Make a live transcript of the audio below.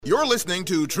You're listening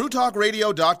to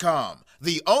TrueTalkRadio.com,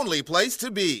 the only place to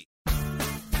be.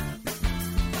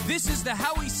 This is the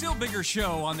Howie Silbiger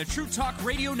Show on the True Talk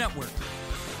Radio Network.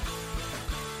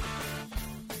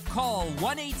 Call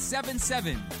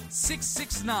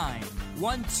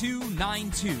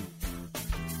 1-877-669-1292.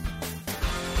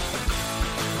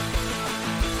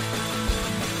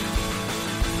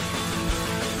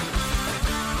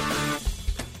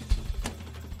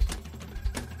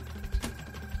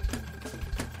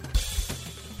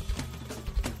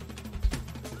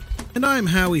 And I'm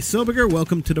Howie Silbiger.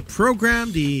 Welcome to the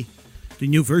program, the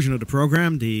new version of the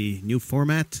program, the new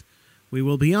format. We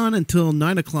will be on until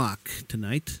 9 o'clock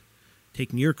tonight,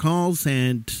 taking your calls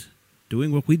and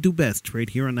doing what we do best right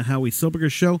here on the Howie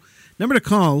Silbiger Show. Number to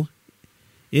call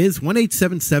is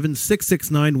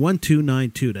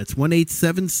 1-877-669-1292. That's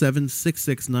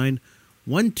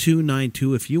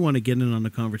 1-877-669-1292 if you want to get in on the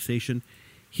conversation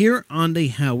here on the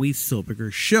Howie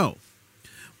Silbiger Show.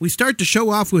 We start the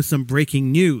show off with some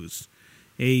breaking news.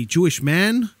 A Jewish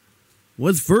man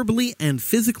was verbally and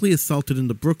physically assaulted in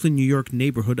the Brooklyn, New York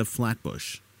neighborhood of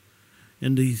Flatbush.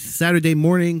 In the Saturday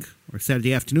morning or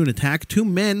Saturday afternoon attack, two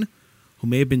men who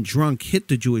may have been drunk hit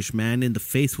the Jewish man in the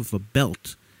face with a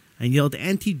belt and yelled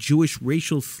anti-Jewish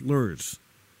racial slurs.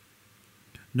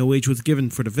 No age was given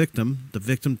for the victim. The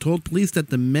victim told police that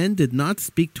the men did not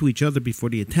speak to each other before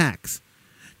the attacks.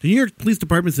 The New York Police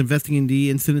Department is investigating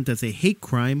the incident as a hate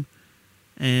crime,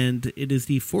 and it is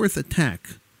the fourth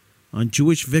attack on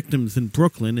Jewish victims in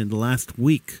Brooklyn in the last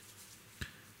week.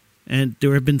 And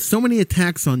there have been so many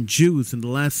attacks on Jews in the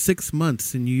last 6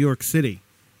 months in New York City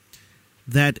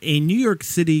that a New York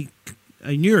City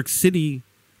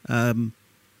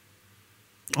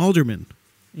alderman,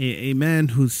 a man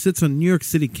who sits on New York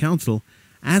City Council,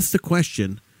 asked the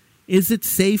question, is it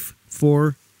safe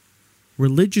for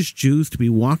religious Jews to be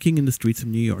walking in the streets of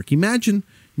New York? Imagine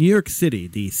New York City,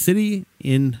 the city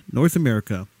in North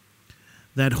America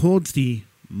that holds the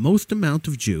most amount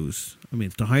of Jews. I mean,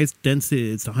 it's the highest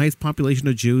density, it's the highest population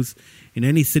of Jews in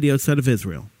any city outside of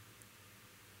Israel.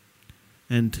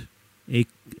 And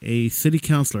a city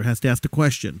councilor has to ask the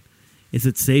question, is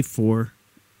it safe for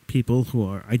people who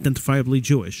are identifiably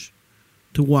Jewish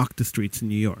to walk the streets in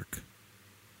New York?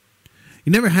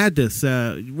 You never had this.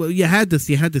 You had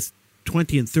this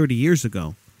 20 and 30 years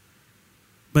ago.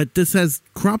 But this has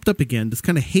cropped up again. This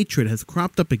kind of hatred has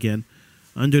cropped up again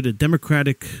under the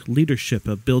Democratic leadership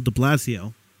of Bill de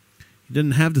Blasio. He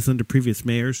didn't have this under previous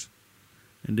mayors.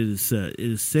 And it is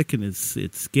sick, and it's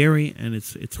scary, and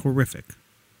it's horrific.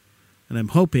 And I'm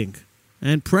hoping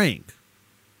and praying.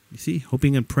 You see,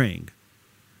 hoping and praying.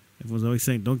 Everyone's always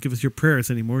saying, don't give us your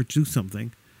prayers anymore, do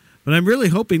something. But I'm really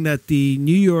hoping that the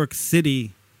New York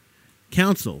City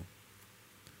Council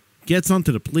gets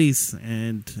onto the police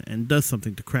and does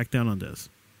something to crack down on this.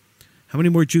 How many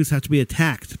more Jews have to be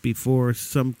attacked before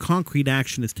some concrete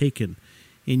action is taken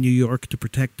in New York to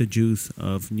protect the Jews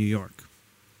of New York?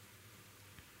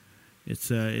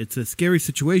 It's a scary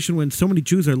situation when so many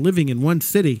Jews are living in one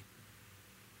city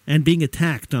and being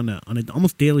attacked on an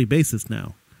almost daily basis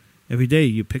now. Every day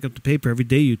you pick up the paper, every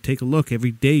day you take a look,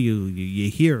 every day you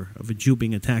hear of a Jew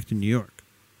being attacked in New York.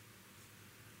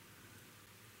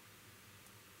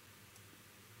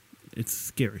 It's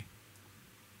scary.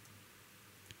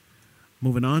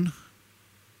 Moving on.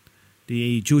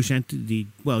 The Jewish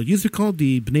used to call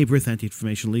the B'nai B'rith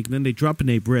Anti-Defamation League, and then they dropped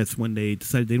B'nai B'rith when they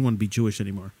decided they didn't want to be Jewish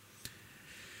anymore.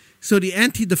 So the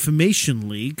Anti-Defamation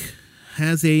League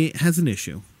has an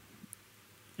issue,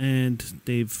 and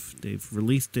they've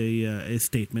released a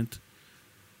statement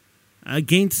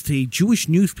against a Jewish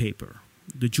newspaper,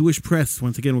 the Jewish Press.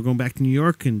 Once again, we're going back to New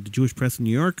York and the Jewish Press in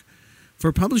New York,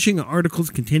 for publishing articles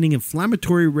containing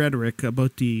inflammatory rhetoric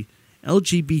about the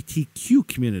LGBTQ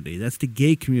community. That's the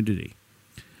gay community.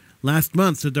 Last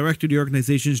month, the director of the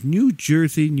organization's New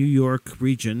Jersey, New York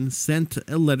region sent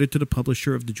a letter to the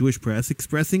publisher of the Jewish Press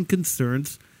expressing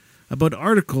concerns about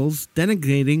articles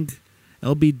denigrating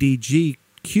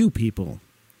LGBTQ people.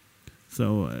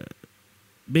 So,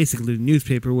 basically, the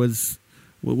newspaper was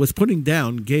putting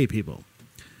down gay people.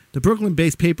 The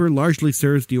Brooklyn-based paper largely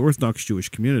serves the Orthodox Jewish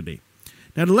community.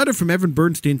 Now, the letter from Evan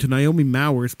Bernstein to Naomi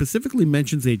Maurer specifically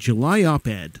mentions a July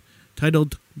op-ed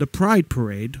titled "The Pride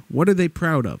Parade, What Are They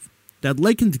Proud Of?" that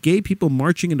likens gay people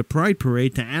marching in the Pride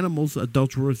Parade to animals,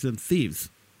 adulterers, and thieves.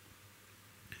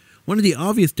 One of the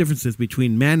obvious differences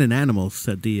between man and animals,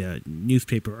 said the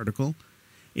newspaper article,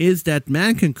 is that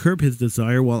man can curb his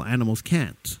desire while animals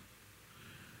can't.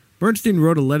 Bernstein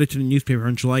wrote a letter to the newspaper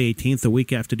on July 18th, a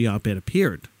week after the op-ed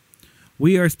appeared.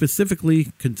 We are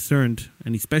specifically concerned,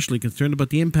 and especially concerned,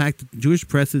 about the impact that the Jewish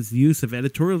press's use of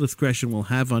editorial discretion will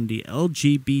have on the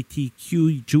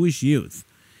LGBTQ Jewish youth,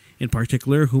 in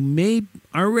particular, who may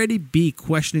already be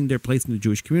questioning their place in the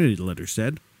Jewish community, the letter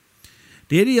said.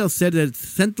 The ADL said that it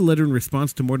sent the letter in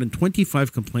response to more than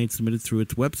 25 complaints submitted through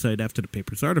its website after the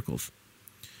paper's articles.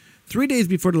 3 days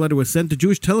before the letter was sent, the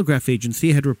Jewish Telegraph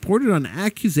Agency had reported on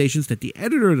accusations that the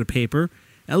editor of the paper,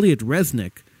 Elliot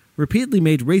Resnick, repeatedly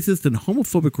made racist and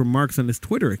homophobic remarks on his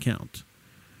Twitter account.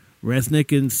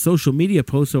 Resnick, in social media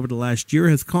posts over the last year,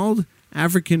 has called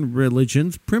African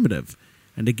religions primitive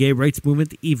and the gay rights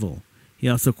movement evil. He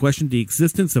also questioned the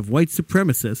existence of white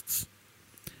supremacists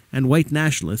and white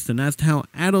nationalists and asked how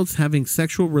adults having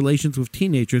sexual relations with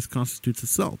teenagers constitutes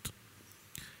assault.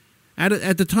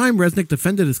 At the time, Resnick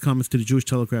defended his comments to the Jewish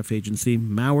Telegraph Agency.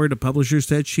 Maurer, the publisher,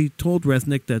 said she told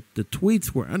Resnick that the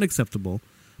tweets were unacceptable,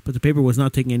 but the paper was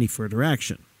not taking any further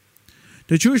action.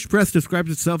 The Jewish press describes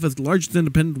itself as the largest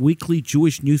independent weekly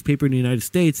Jewish newspaper in the United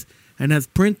States and has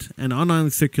print and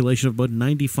online circulation of about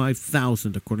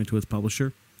 95,000, according to its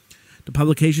publisher. The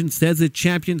publication says it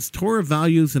champions Torah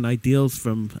values and ideals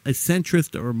from a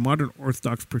centrist or modern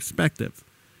Orthodox perspective.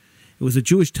 It was a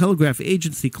Jewish Telegraph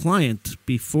Agency client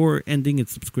before ending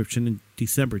its subscription in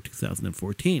December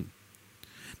 2014.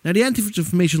 Now, the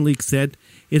Anti-Defamation League said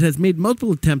it has made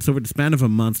multiple attempts over the span of a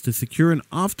month to secure an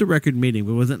off-the-record meeting,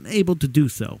 but was unable to do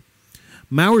so.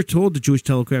 Maurer told the Jewish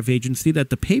Telegraph Agency that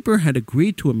the paper had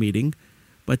agreed to a meeting,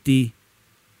 but the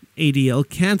ADL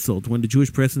canceled when the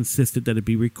Jewish press insisted that it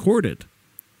be recorded.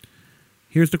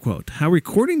 Here's the quote. "How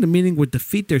recording the meeting would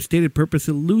defeat their stated purpose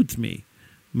eludes me,"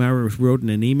 Maurer wrote in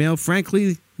an email.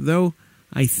 "Frankly, though,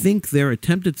 I think their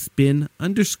attempted spin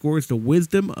underscores the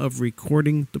wisdom of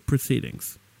recording the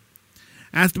proceedings."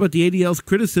 Asked about the ADL's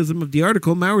criticism of the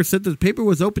article, Maurer said that the paper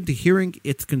was open to hearing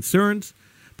its concerns,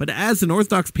 but as an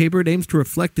Orthodox paper, it aims to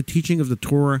reflect the teaching of the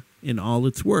Torah in all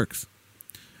its works.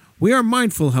 "We are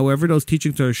mindful, however, those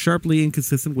teachings are sharply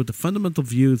inconsistent with the fundamental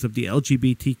views of the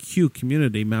LGBTQ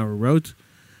community," Maurer wrote,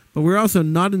 "but we're also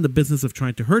not in the business of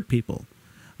trying to hurt people.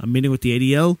 A meeting with the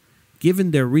ADL,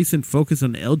 given their recent focus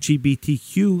on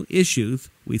LGBTQ issues,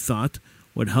 we thought,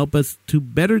 would help us to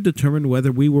better determine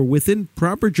whether we were within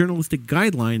proper journalistic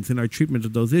guidelines in our treatment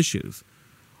of those issues,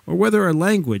 or whether our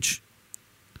language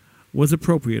was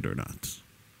appropriate or not.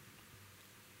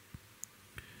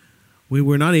 We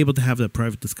were not able to have that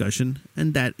private discussion,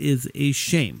 and that is a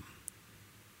shame."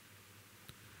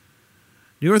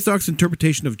 The Orthodox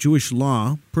interpretation of Jewish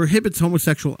law prohibits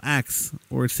homosexual acts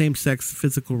or same-sex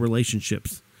physical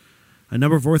relationships. A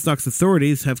number of Orthodox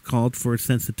authorities have called for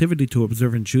sensitivity to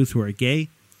observant Jews who are gay.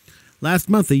 Last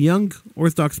month, a young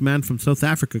Orthodox man from South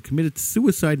Africa committed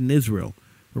suicide in Israel,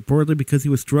 reportedly because he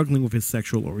was struggling with his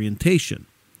sexual orientation.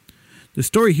 The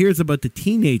story here is about the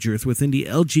teenagers within the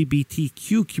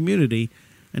LGBTQ community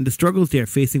and the struggles they are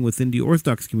facing within the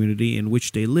Orthodox community in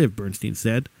which they live, Bernstein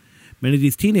said. Many of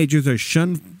these teenagers are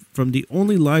shunned from the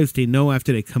only lives they know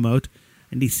after they come out,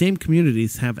 and these same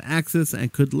communities have access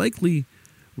and could likely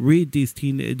read these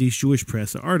Jewish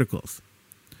press articles.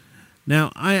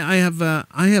 Now, I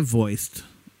have voiced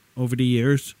over the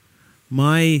years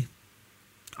my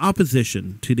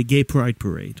opposition to the Gay Pride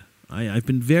Parade. I've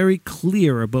been very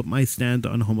clear about my stand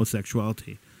on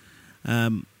homosexuality,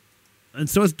 and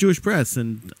so has the Jewish press,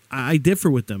 and I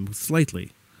differ with them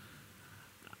slightly.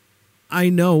 I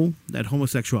know that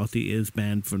homosexuality is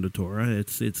banned from the Torah.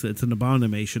 It's an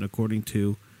abomination according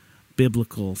to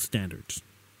biblical standards.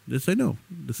 This I know.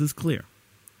 This is clear.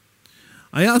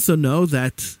 I also know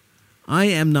that I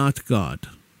am not God,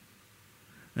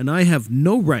 and I have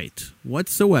no right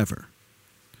whatsoever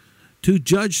to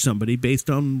judge somebody based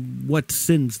on what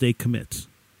sins they commit.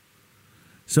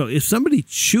 So if somebody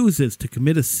chooses to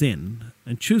commit a sin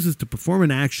and chooses to perform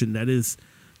an action that is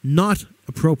not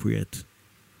appropriate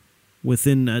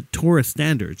within Torah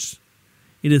standards,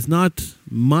 it is not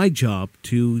my job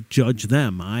to judge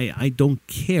them. I don't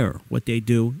care what they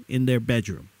do in their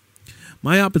bedroom.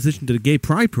 My opposition to the Gay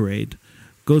Pride Parade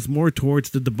goes more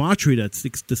towards the debauchery that's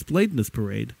displayed in this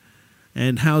parade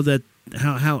and how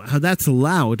that's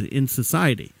allowed in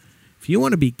society. If you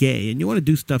want to be gay and you want to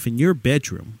do stuff in your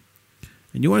bedroom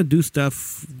and you want to do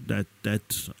stuff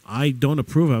that I don't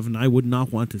approve of and I would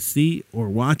not want to see or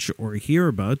watch or hear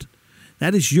about,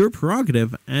 that is your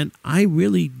prerogative, and I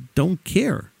really don't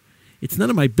care. It's none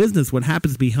of my business what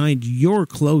happens behind your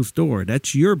closed door.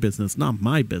 That's your business, not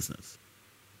my business.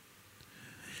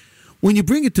 When you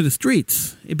bring it to the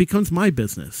streets, it becomes my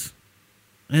business.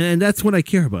 And that's what I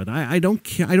care about. I don't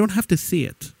care. I don't have to see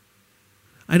it.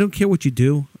 I don't care what you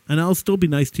do, and I'll still be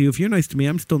nice to you. If you're nice to me,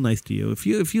 I'm still nice to you. If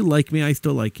you like me, I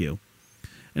still like you.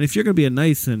 And if you're going to be a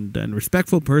nice and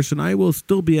respectful person, I will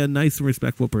still be a nice and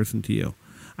respectful person to you.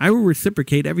 I will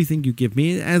reciprocate everything you give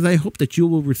me, as I hope that you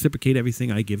will reciprocate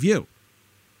everything I give you.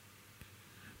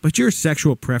 But your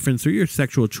sexual preference or your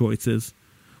sexual choices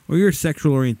or your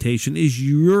sexual orientation is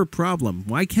your problem.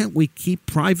 Why can't we keep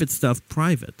private stuff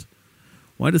private?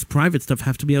 Why does private stuff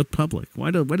have to be out public?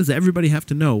 Why does everybody have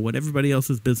to know what everybody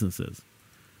else's business is?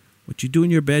 What you do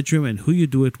in your bedroom and who you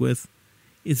do it with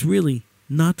is really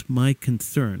not my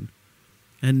concern,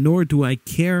 and nor do I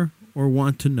care or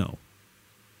want to know.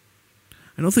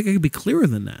 I don't think I can be clearer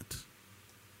than that.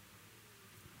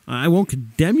 I won't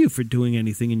condemn you for doing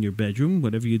anything in your bedroom.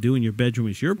 Whatever you do in your bedroom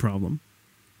is your problem.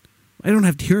 I don't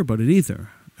have to hear about it either.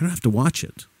 I don't have to watch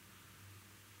it.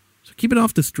 So keep it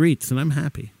off the streets, and I'm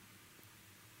happy.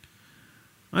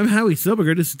 I'm Howie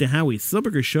Silbiger. This is the Howie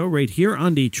Silbiger Show right here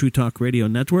on the True Talk Radio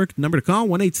Network. Number to call,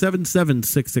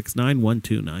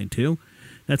 1-877-669-1292.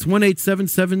 That's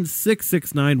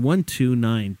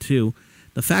 1-877-669-1292.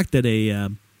 The fact that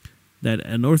that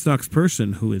an Orthodox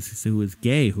person who is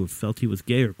gay, who felt he was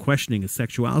gay or questioning his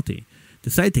sexuality,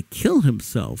 decided to kill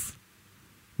himself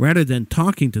rather than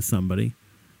talking to somebody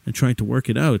and trying to work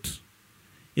it out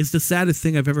is the saddest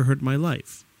thing I've ever heard in my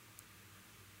life.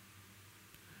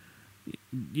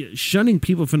 Shunning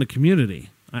people from the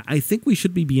community, I think we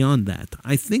should be beyond that.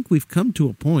 I think we've come to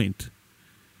a point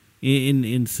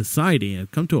in society,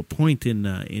 I've come to a point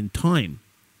in time,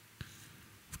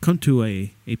 we've come to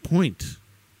a point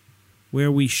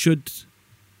where we should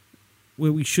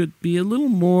be a little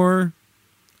more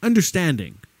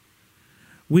understanding.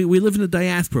 We live in a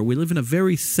diaspora. We live in a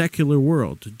very secular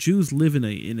world. Jews live in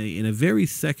a very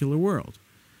secular world,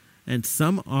 and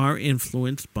some are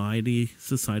influenced by the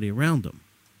society around them.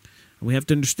 And we have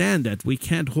to understand that we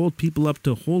can't hold people up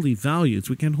to holy values.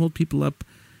 We can't hold people up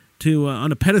to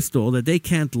on a pedestal that they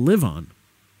can't live on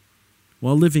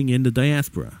while living in the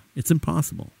diaspora. It's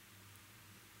impossible.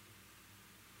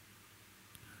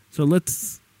 So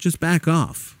let's just back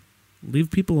off.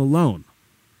 Leave people alone.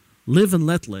 Live and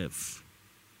let live.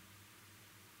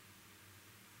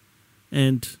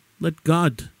 And let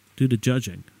God do the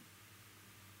judging.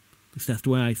 At least that's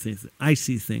the way I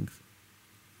see things.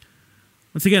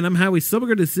 Once again, I'm Howie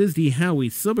Silbiger. This is the Howie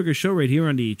Silbiger Show right here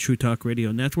on the True Talk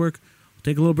Radio Network. We'll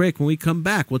take a little break. When we come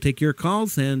back, we'll take your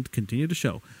calls and continue the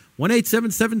show.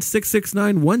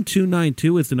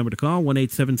 1-877-669-1292 is the number to call.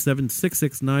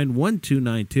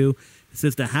 1-877-669-1292. This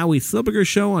is the Howie Silbiger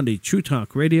Show on the True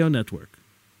Talk Radio Network.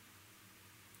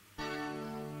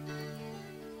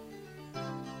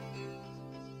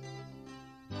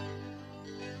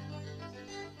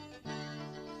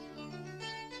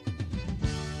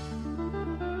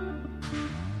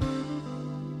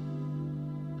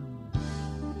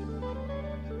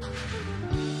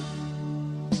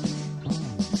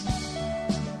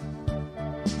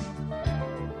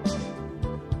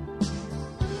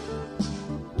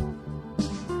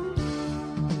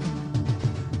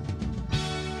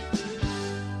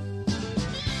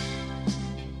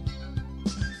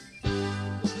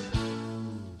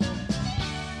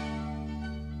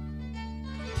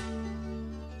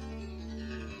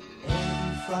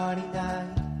 Friday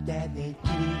night, Dad made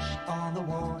fish on the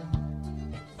one,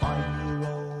 and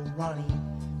 5-year-old Ronnie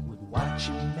would watch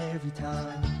him every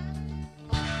time.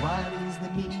 What is the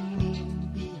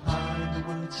meaning behind the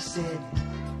words you said?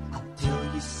 I'll tell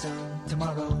you, son,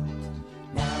 tomorrow.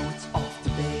 Now it's off to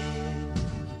bed.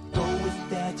 Go with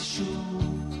Dad to shul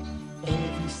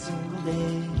every single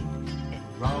day, and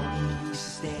Ronnie used to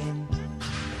stand and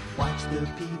watch the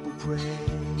people pray.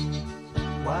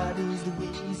 What is the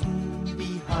reason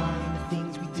behind the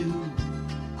things we do?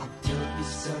 I'll tell you,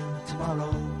 son,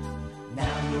 tomorrow.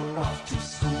 Now you're off to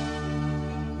school.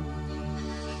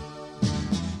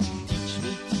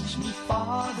 Teach me,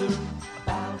 Father,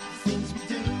 about the things we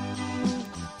do.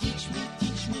 Teach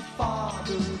me,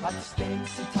 Father, I'd spend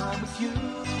some time with you.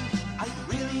 I'd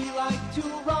really like to,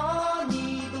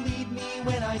 Ronnie, believe me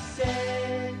when I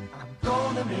say I'm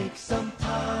gonna make some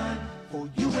time for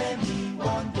you and me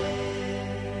one day.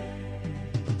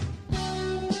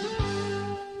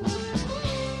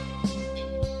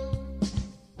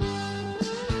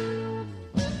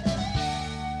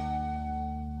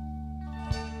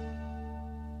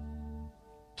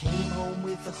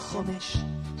 With a Chumash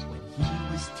when he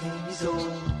was 10 years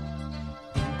old.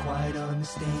 Didn't quite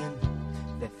understand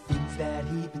the things that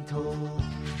he'd been told.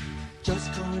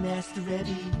 Just couldn't ask the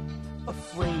Rebbe,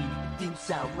 afraid it didn't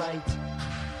sound right.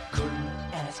 Couldn't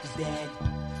ask his dad,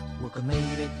 working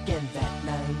late again that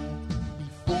night.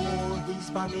 Before his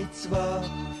bar mitzvah,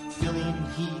 feeling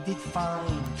he did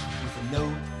fine, with a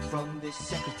note from the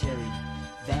secretary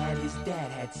that his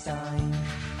dad had signed.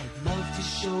 I'd love to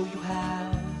show you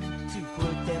how to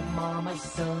put them on my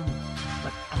son,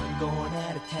 but I'm going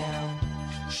out of town.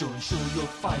 Sure you'll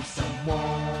find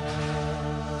someone.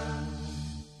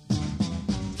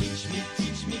 Teach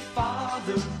me,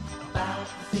 Father, about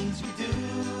the things we do.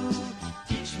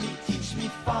 Teach me,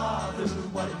 Father,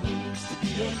 what it means to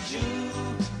be a Jew.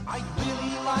 I'd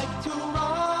really like to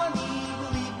Ronnie,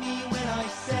 believe me when I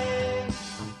say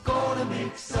I'm gonna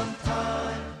make some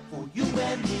time for you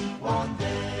and me one day.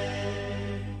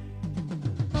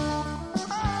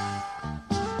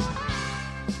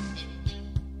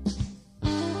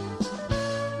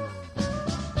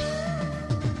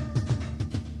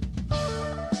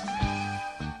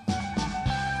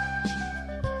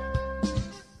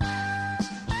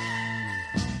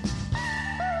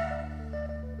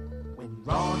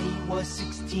 Ronnie was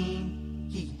 16,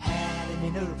 he had an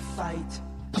inner fight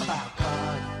about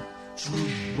God,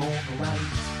 truth, wrong, or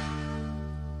right.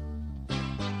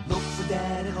 Looked for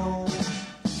Dad at home,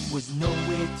 was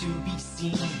nowhere to be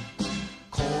seen.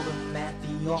 Called him at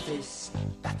the office,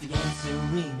 got the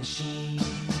answering machine.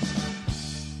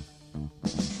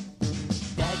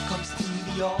 Dad comes to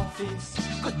the office,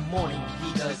 good morning,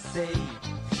 he does say.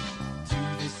 To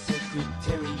the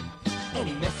secretary,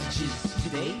 any messages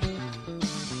today?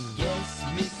 Yes,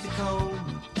 Mr. Cone,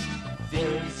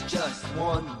 there is just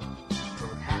one.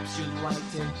 Perhaps you'd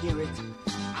like to hear it.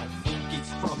 I think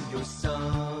it's from your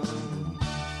son.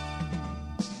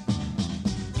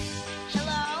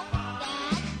 Hello,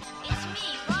 Dad. It's me,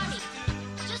 Ronnie.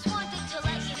 Just wanted to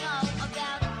let you know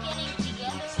about getting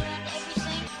together and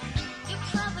everything. You're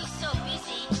probably so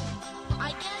busy.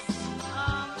 I guess,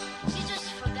 you just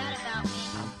forgot about me.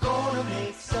 I'm gonna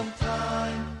make some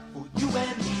time for you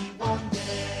and me one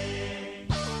day.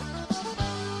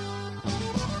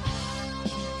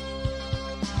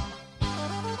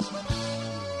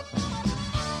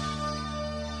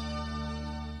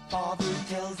 Father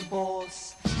tells the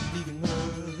boss, leaving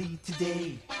early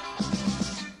today.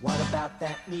 What about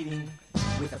that meeting?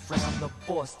 With a frown the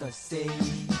boss does say,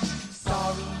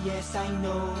 sorry, yes I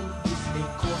know, this may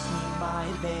cost me my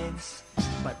advance,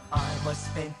 but I must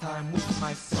spend time with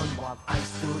my son while I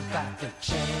still got the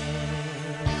chance.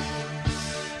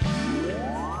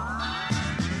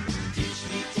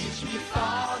 Teach me,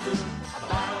 Father,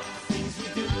 about the things we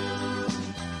do.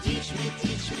 Teach me,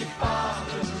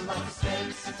 Father, like to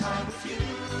spend some time with you.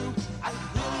 I'd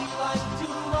really like to,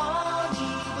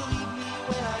 Ronnie, believe me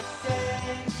when I say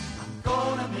I'm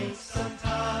gonna make some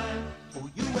time for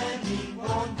you and me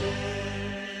one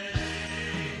day.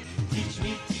 Teach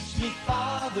me,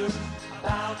 Father,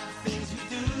 about the things we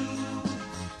do.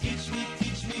 Teach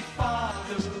me,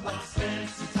 Father, like to spend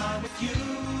some time with you.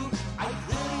 I'd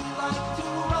really like to,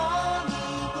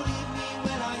 Ronnie, believe me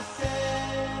when I say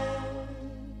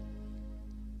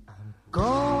I'm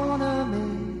gonna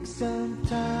make some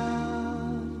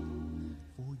time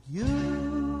for you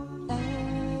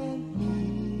and me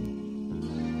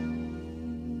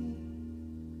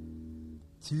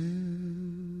today.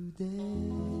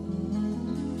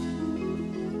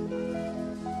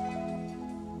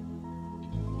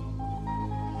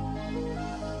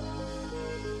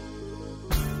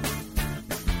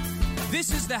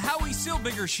 This is the Howie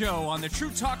Silbiger Show on the True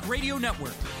Talk Radio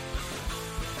Network.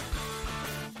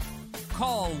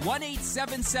 Call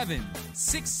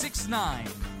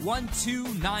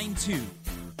 1-877-669-1292.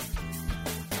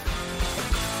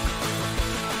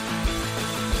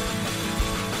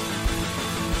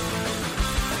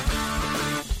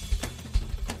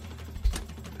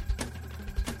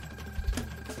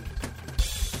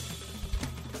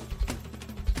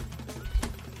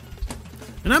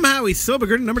 And I'm Howie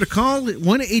Silbiger. The number to call,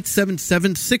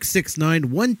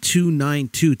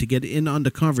 1-877-669-1292 to get in on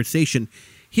the conversation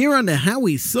here on the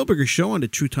Howie Silbiger Show on the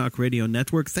True Talk Radio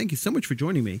Network. Thank you so much for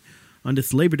joining me on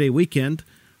this Labor Day weekend.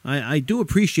 I do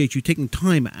appreciate you taking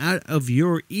time out of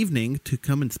your evening to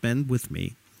come and spend with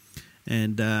me.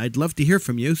 And I'd love to hear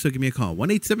from you, so give me a call,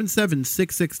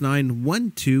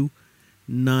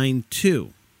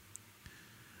 1-877-669-1292.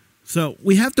 So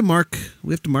we have to mark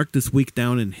this week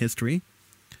down in history.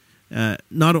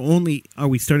 Not only are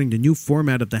we starting the new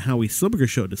format of the Howie Silbiger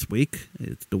Show this week,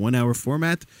 it's the 1 hour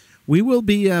format, we will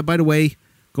be, by the way,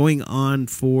 going on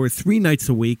for 3 nights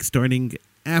a week starting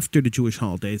after the Jewish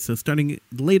holidays. So starting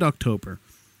late October,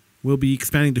 we'll be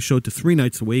expanding the show to 3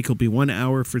 nights a week. It'll be 1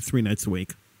 hour for 3 nights a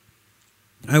week.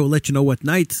 I will let you know what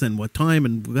nights and what time,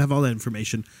 and we'll have all that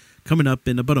information coming up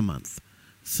in about a month.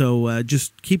 So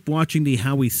just keep watching the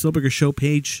Howie Silbiger Show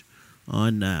page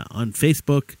on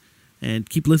Facebook, and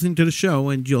keep listening to the show,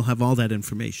 and you'll have all that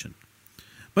information.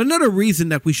 But another reason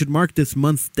that we should mark this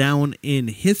month down in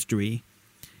history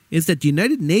is that the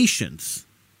United Nations,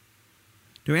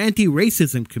 their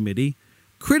Anti-Racism Committee,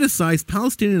 criticized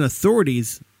Palestinian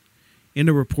authorities in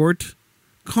a report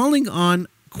calling on,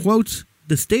 quote,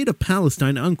 the state of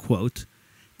Palestine, unquote,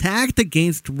 to act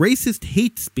against racist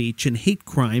hate speech and hate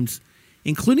crimes,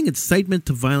 including incitement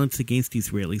to violence against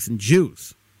Israelis and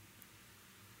Jews.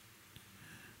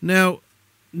 Now,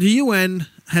 the UN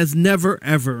has never,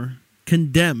 ever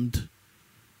condemned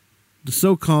the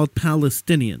so-called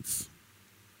Palestinians.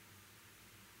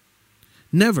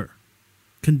 Never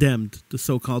condemned the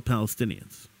so-called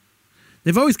Palestinians.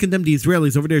 They've always condemned the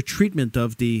Israelis over their treatment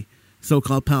of the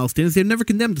so-called Palestinians. They've never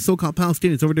condemned the so-called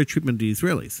Palestinians over their treatment of the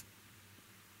Israelis.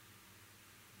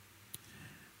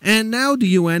 And now the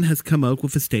UN has come out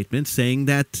with a statement saying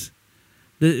that,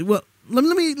 let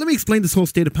me explain this whole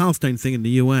state of Palestine thing in the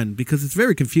UN, because it's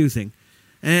very confusing.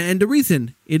 And the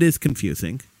reason it is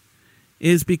confusing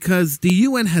is because the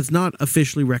UN has not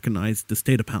officially recognized the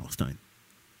state of Palestine.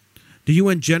 The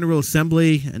UN General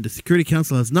Assembly and the Security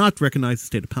Council has not recognized the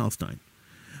state of Palestine.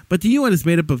 But the UN is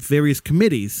made up of various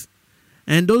committees,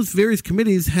 and those various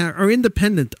committees are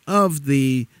independent of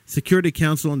the Security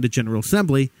Council and the General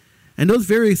Assembly, and those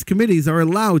various committees are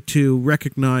allowed to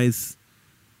recognize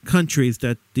countries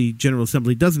that the General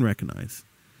Assembly doesn't recognize.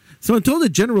 So until the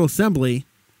General Assembly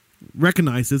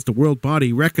recognizes, the world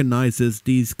body recognizes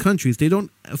these countries, they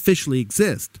don't officially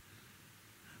exist.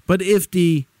 But if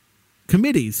the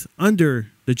committees under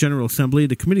the General Assembly,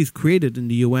 the committees created in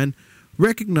the UN,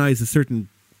 recognize a certain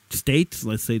state,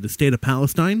 let's say the state of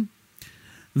Palestine,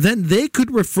 then they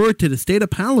could refer to the state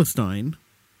of Palestine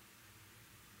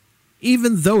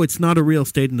even though it's not a real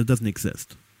state and it doesn't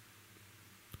exist.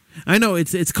 I know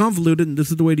it's convoluted, and this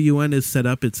is the way the UN is set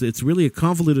up. It's really a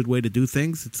convoluted way to do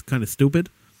things. It's kind of stupid.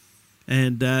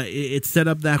 And it's set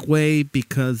up that way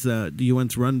because the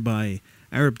UN's run by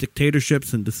Arab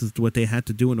dictatorships, and this is what they had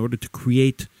to do in order to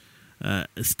create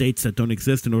states that don't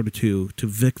exist, in order to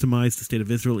victimize the state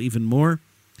of Israel even more.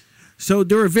 So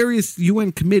there are various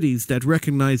UN committees that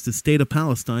recognize the state of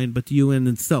Palestine, but the UN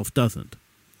itself doesn't.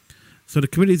 So the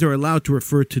committees are allowed to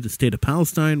refer to the state of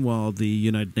Palestine, while the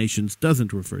United Nations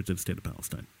doesn't refer to the state of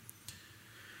Palestine.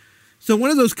 So one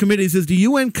of those committees is the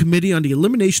UN Committee on the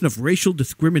Elimination of Racial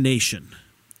Discrimination.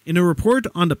 In a report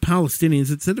on the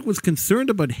Palestinians, it said it was concerned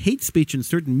about hate speech in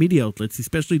certain media outlets,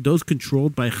 especially those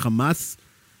controlled by Hamas,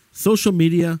 social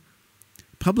media,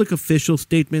 public official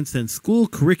statements, and school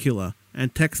curricula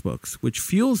and textbooks, which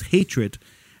fuels hatred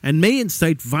and may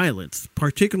incite violence,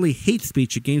 particularly hate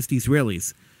speech against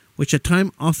Israelis, which at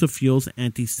times also fuels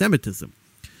anti-Semitism.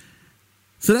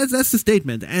 So that's the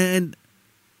statement, and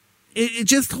it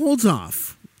just holds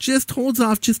off just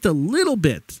a little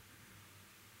bit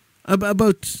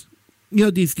about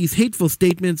these hateful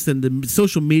statements and the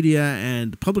social media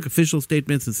and public official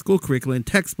statements and school curricula and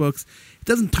textbooks. It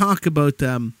doesn't talk about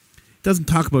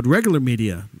regular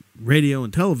media, radio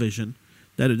and television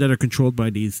that are controlled by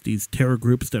these terror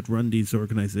groups that run these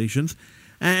organizations,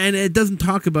 and it doesn't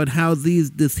talk about how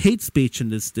this hate speech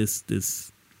and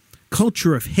this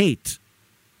culture of hate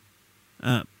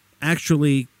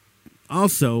actually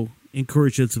also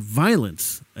encourages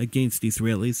violence against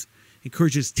Israelis,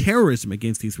 encourages terrorism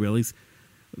against Israelis,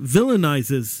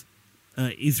 villainizes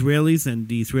Israelis and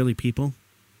the Israeli people.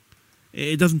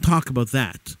 It doesn't talk about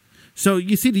that. So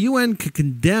you see, the UN could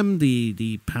condemn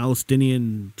the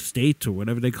Palestinian state, or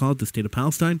whatever they call it, the state of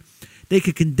Palestine. They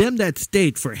could condemn that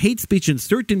state for hate speech in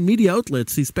certain media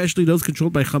outlets, especially those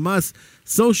controlled by Hamas,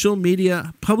 social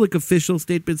media, public official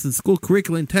statements, and school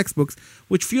curricula and textbooks,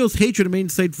 which fuels hatred and may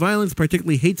incite violence,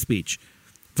 particularly hate speech.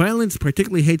 Violence,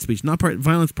 particularly hate speech, not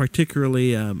violence,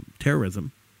 particularly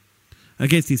terrorism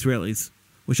against Israelis,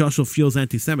 which also fuels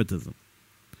anti-Semitism.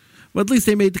 Well, at least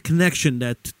they made the connection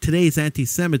that today's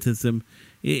anti-Semitism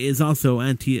is also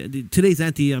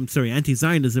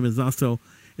anti-Zionism is also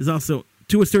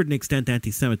to a certain extent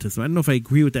anti-Semitism. I don't know if I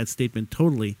agree with that statement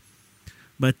totally,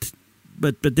 but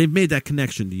they've made that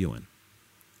connection, the UN.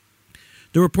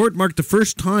 The report marked the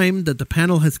first time that the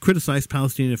panel has criticized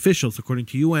Palestinian officials, according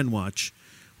to UN Watch,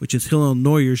 which is Hillel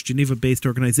Neuer's Geneva-based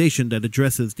organization that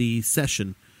addresses the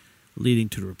session leading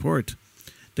to the report.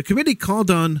 The committee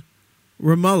called on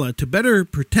Ramallah to better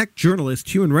protect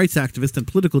journalists, human rights activists, and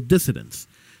political dissidents,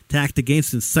 to act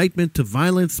against incitement to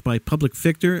violence by public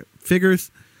figures,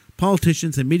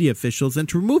 politicians, and media officials, and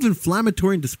to remove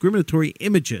inflammatory and discriminatory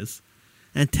images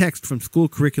and text from school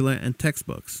curricula and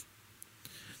textbooks.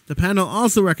 The panel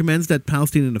also recommends that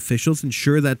Palestinian officials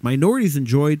ensure that minorities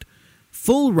enjoyed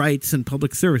full rights in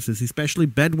public services, especially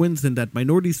Bedouins, and that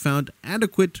minorities found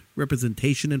adequate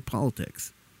representation in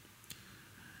politics.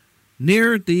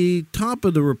 Near the top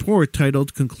of the report,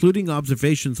 titled Concluding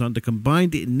Observations on the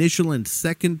Combined Initial and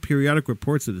Second Periodic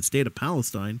Reports of the State of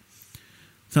Palestine.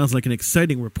 Sounds like an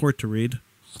exciting report to read.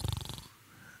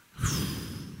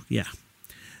 Yeah.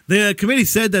 The committee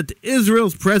said that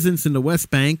Israel's presence in the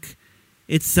West Bank,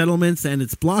 its settlements, and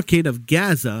its blockade of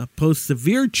Gaza pose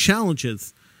severe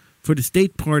challenges for the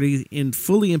state party in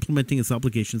fully implementing its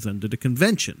obligations under the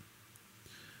convention.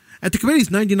 At the committee's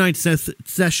 99th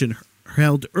session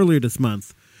held earlier this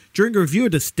month, during a review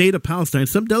of the state of Palestine,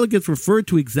 some delegates referred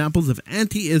to examples of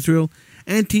anti-Israel,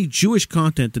 anti-Jewish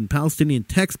content in Palestinian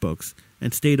textbooks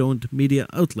and state-owned media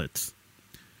outlets.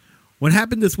 What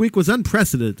happened this week was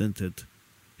unprecedented,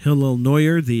 Hillel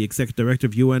Neuer, the executive director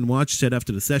of UN Watch, said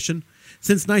after the session.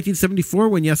 Since 1974,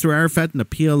 when Yasser Arafat and the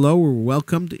PLO were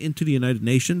welcomed into the United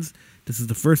Nations, this is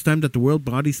the first time that the world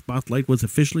body spotlight was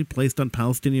officially placed on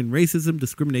Palestinian racism,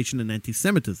 discrimination, and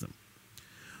anti-Semitism.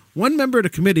 One member of the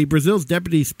committee, Brazil's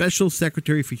Deputy Special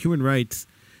Secretary for Human Rights,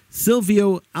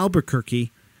 Silvio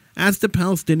Albuquerque, asked the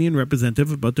Palestinian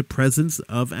representative about the presence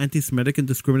of anti-Semitic and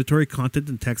discriminatory content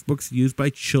in textbooks used by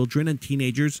children and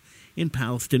teenagers in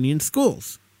Palestinian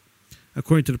schools.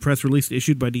 According to the press release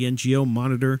issued by the NGO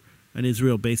Monitor, an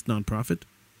Israel-based nonprofit.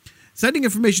 Citing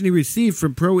information he received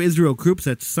from pro-Israel groups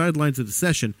at the sidelines of the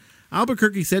session,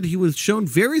 Albuquerque said he was shown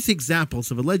various examples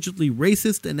of allegedly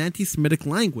racist and anti-Semitic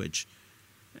language,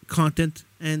 content,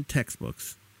 and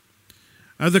textbooks.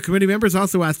 Other committee members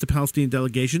also asked the Palestinian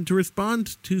delegation to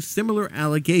respond to similar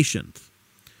allegations.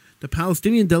 The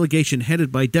Palestinian delegation,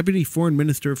 headed by Deputy Foreign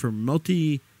Minister for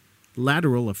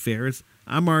Multilateral Affairs,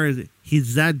 Ammar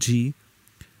Hizaji,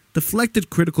 deflected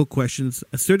critical questions,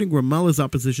 asserting Ramallah's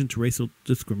opposition to racial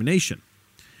discrimination.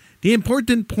 The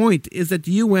important point is that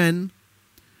the UN,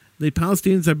 the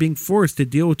Palestinians are being forced to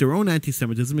deal with their own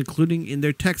anti-Semitism, including in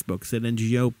their textbooks, said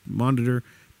NGO Monitor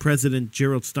President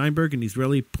Gerald Steinberg, an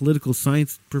Israeli political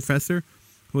science professor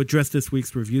who addressed this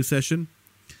week's review session.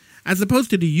 As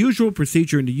opposed to the usual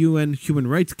procedure in the UN Human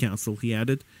Rights Council, he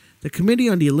added, the Committee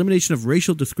on the Elimination of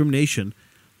Racial Discrimination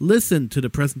listened to the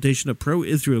presentation of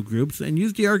pro-Israel groups and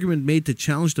used the argument made to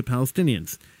challenge the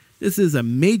Palestinians. This is a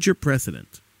major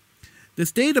precedent. The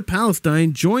State of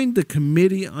Palestine joined the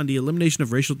Committee on the Elimination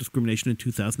of Racial Discrimination in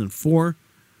 2004,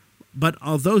 but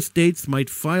although states might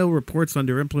file reports on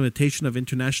their implementation of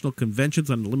international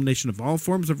conventions on elimination of all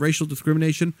forms of racial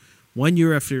discrimination 1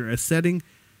 year after a setting,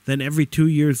 then every 2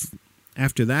 years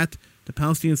after that, the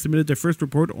Palestinians submitted their first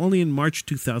report only in March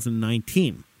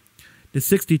 2019. The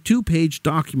 62-page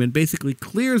document basically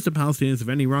clears the Palestinians of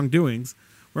any wrongdoings,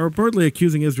 while reportedly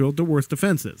accusing Israel of the worst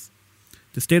offenses.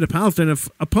 The State of Palestine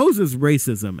opposes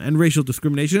racism and racial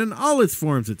discrimination in all its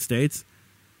forms, it states.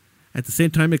 At the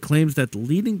same time, it claims that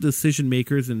leading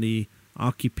decision-makers in the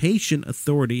occupation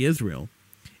authority, Israel,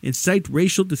 incite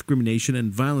racial discrimination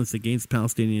and violence against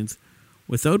Palestinians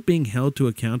without being held to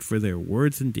account for their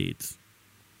words and deeds.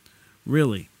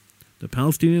 Really, the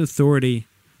Palestinian Authority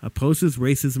opposes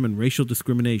racism and racial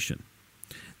discrimination.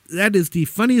 That is the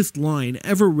funniest line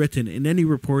ever written in any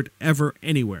report ever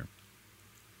anywhere.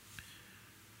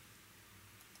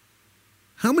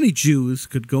 How many Jews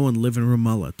could go and live in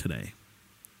Ramallah today?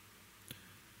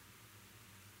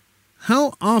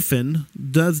 How often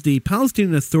does the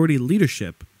Palestinian Authority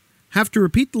leadership have to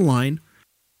repeat the line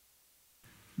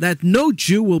that no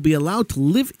Jew will be allowed to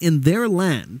live in their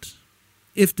land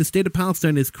if the State of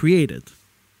Palestine is created,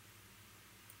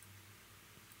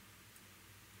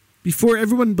 before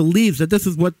everyone believes that this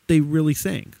is what they're really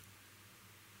saying?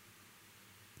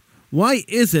 Why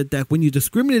is it that when you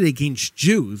discriminate against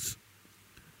Jews,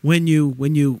 when you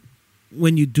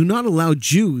do not allow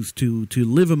Jews to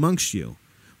live amongst you,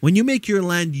 when you make your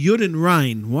land Yud and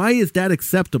Rhein, why is that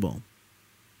acceptable?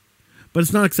 But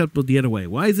it's not acceptable the other way.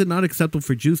 Why is it not acceptable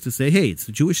for Jews to say, hey, it's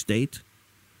a Jewish state,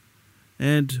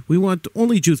 and we want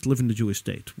only Jews to live in the Jewish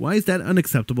state? Why is that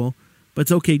unacceptable, but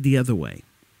it's okay the other way?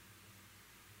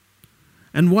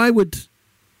 And why would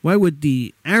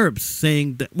the Arabs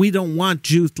saying that we don't want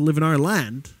Jews to live in our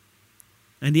land,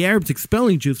 and the Arabs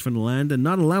expelling Jews from the land and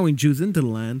not allowing Jews into the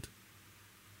land,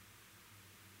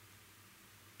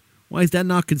 why is that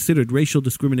not considered racial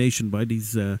discrimination by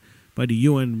the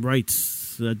UN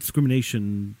Rights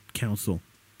Discrimination Council?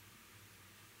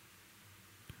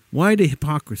 Why the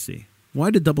hypocrisy?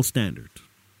 Why the double standard?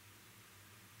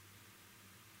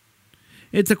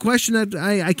 It's a question that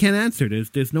I can't answer.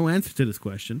 There's no answer to this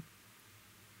question.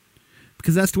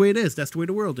 Because that's the way it is. That's the way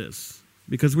the world is.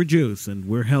 Because we're Jews, and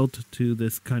we're held to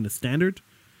this kind of standard,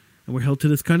 and we're held to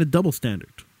this kind of double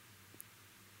standard.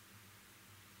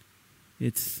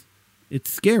 It's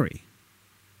scary.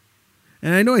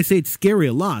 And I know I say it's scary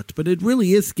a lot, but it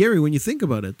really is scary when you think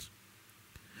about it.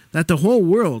 that the whole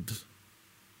world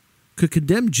could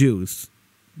condemn Jews,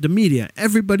 the media,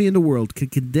 everybody in the world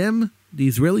could condemn the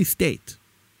Israeli state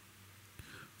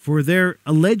for their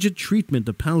alleged treatment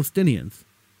of Palestinians.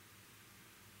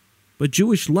 But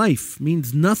Jewish life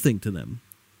means nothing to them.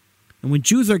 And when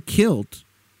Jews are killed,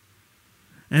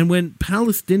 and when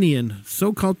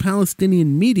so-called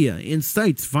Palestinian media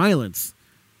incites violence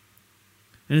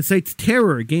and incites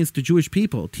terror against the Jewish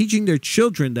people, teaching their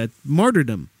children that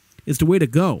martyrdom is the way to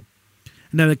go,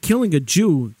 and that killing a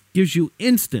Jew gives you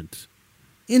instant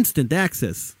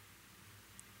access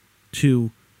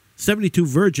to 72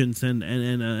 virgins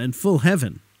and full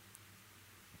heaven.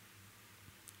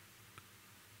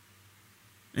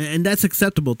 And that's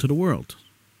acceptable to the world.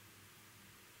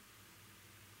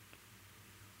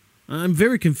 I'm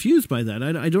very confused by that.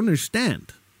 I don't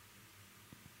understand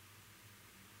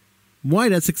why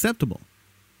that's acceptable.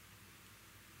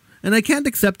 And I can't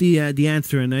accept the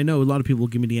answer, and I know a lot of people will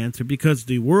give me the answer, because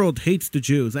the world hates the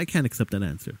Jews. I can't accept that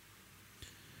answer.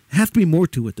 There has to be more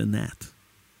to it than that.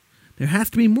 There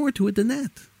has to be more to it than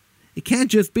that. It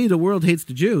can't just be the world hates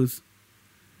the Jews.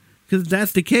 Because if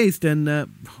that's the case, then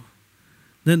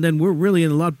we're really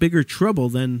in a lot bigger trouble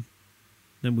than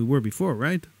we were before,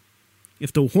 right?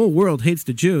 If the whole world hates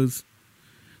the Jews,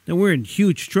 then we're in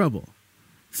huge trouble.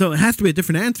 So it has to be a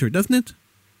different answer, doesn't it?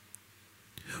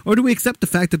 Or do we accept the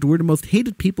fact that we're the most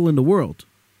hated people in the world?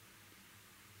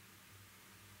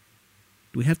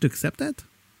 Do we have to accept that?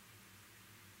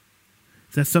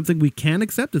 Is that something we can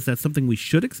accept? Is that something we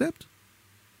should accept?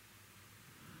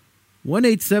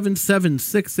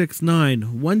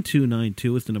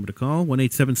 1-877-669-1292 is the number to call.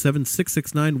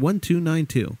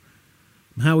 1-877-669-1292.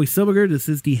 I'm Howie Silbiger. This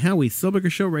is the Howie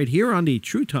Silbiger Show right here on the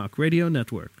True Talk Radio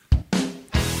Network.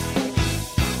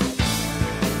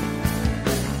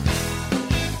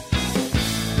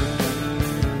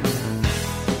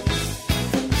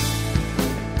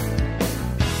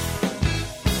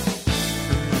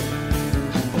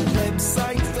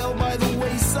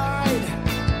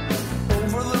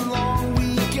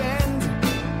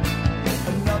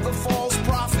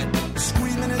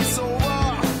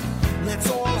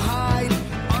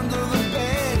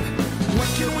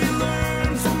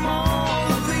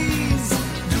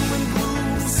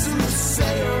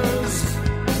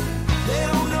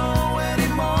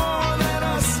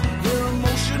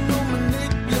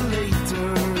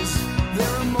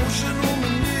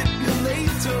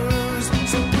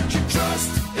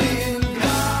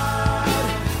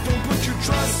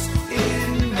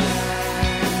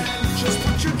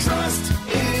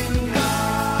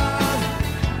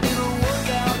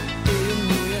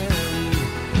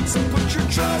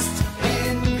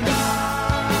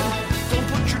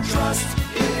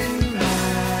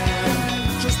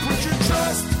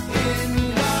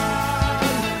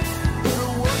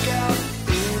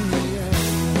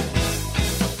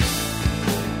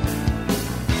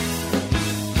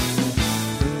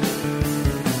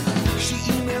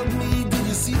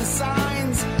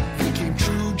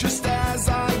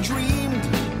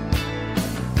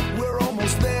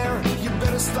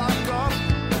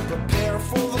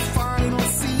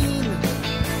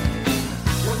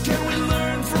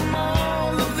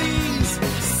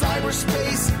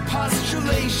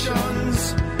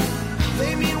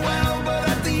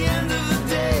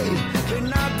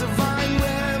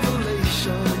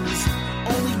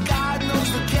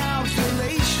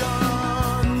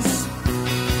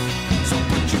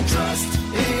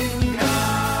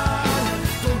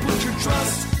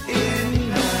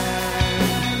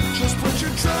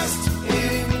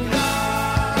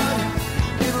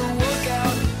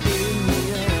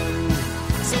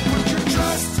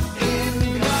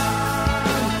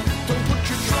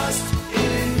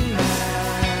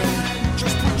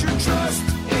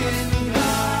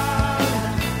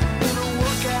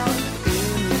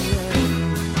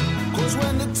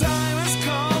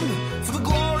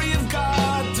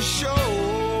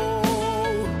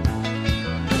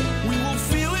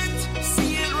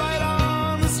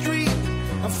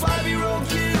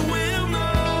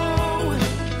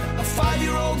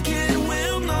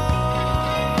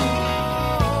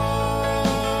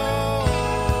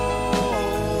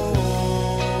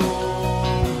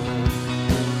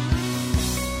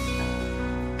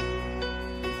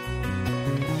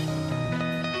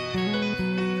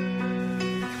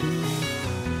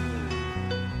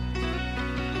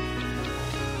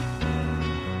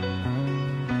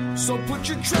 So put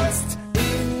your trust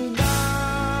in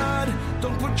God.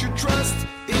 Don't put your trust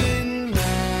in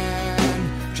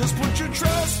man. Just put your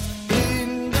trust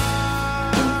in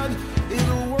God.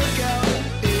 It'll work out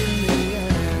in the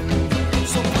end.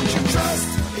 So put your trust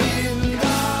in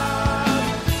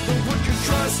God. Don't put your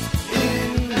trust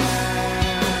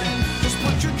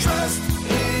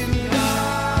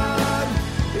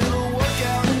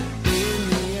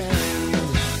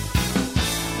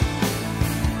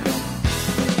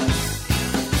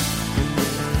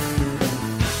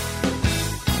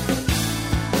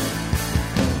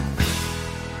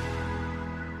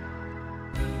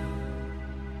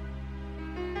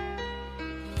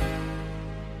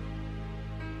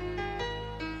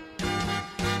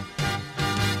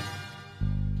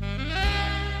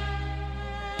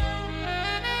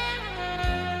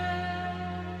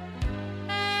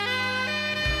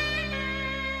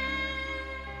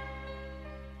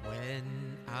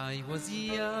I was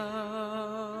young,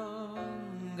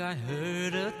 I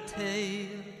heard a tale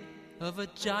of a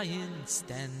giant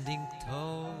standing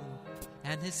tall,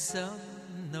 and his son,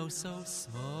 oh so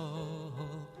small.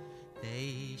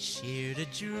 They shared a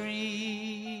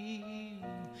dream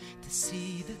to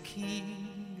see the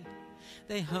king.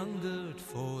 They hungered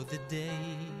for the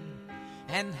day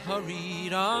and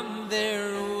hurried on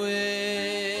their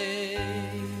way.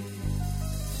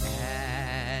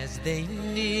 As they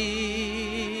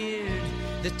neared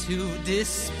the two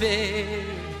despaired,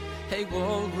 a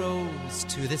wall rose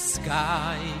to the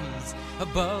skies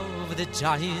above the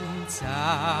giant's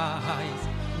eyes.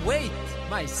 Wait,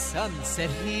 my son, said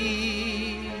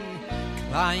he,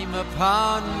 climb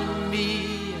upon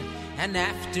me, and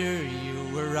after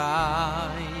you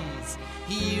arise,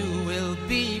 you will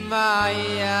be my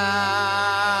eyes.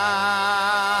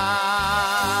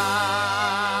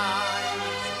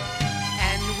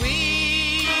 And we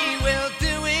will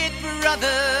do it,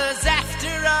 brothers,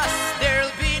 after us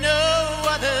there'll be no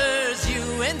others.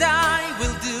 You and I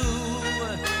will do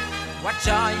what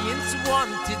giants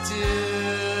want to do.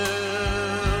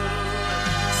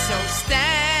 So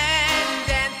stand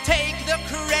and take the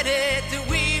credit.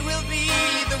 We will be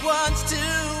the ones to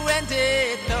end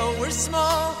it. Though we're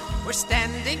small, we're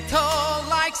standing tall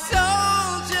like soldiers,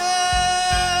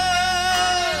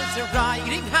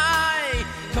 riding high,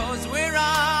 'cause we're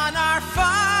on our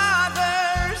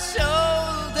Father's shoulders.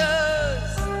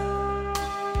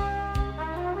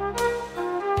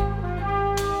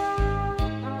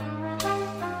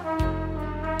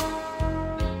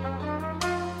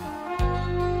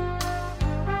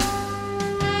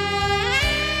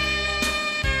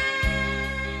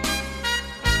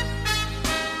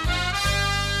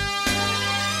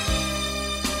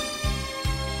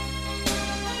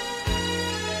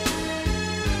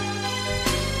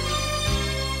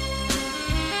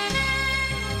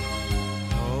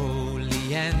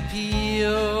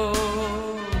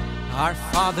 Our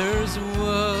fathers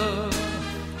were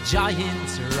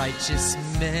giants, righteous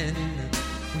men.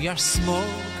 We are small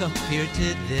compared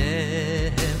to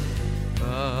them,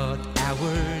 but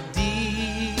our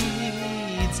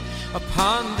deeds,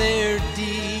 upon their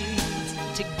deeds,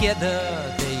 together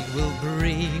they will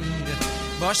bring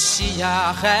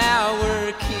Moshiach,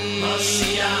 our King.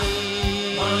 Moshiach,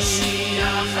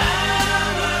 Moshiach,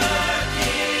 our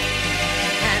King.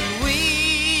 And we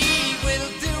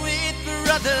will do it,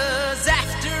 brothers,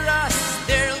 after us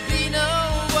there'll be no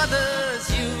others.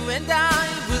 You and I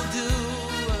will do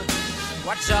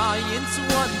what giants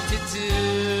want to do.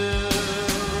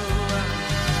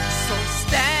 So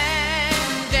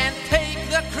stand and take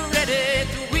the credit.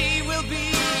 We will be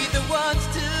the ones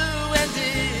to end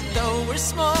it. Though we're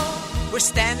small, we're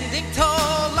standing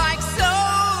tall like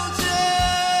soldiers,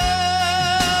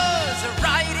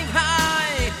 riding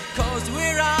high, 'cause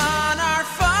we're on our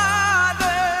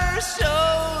Father's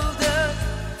shoulders.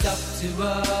 It's up to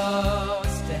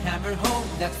us to hammer home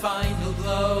that final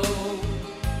blow.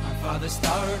 Our Father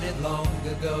started long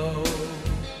ago,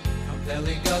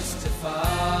 compelling us to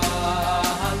follow.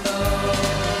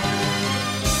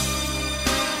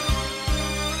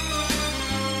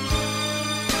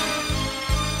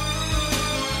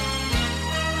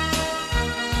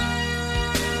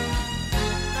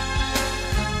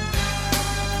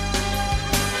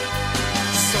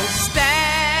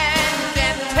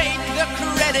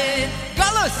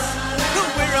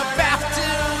 We're about to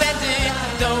end it.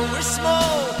 Though we're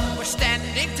small, we're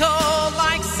standing tall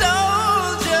like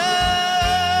soldiers,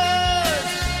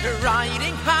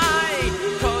 riding high,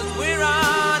 'cause we're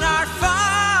on our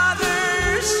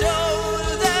Father's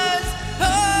shoulders.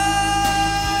 Oh,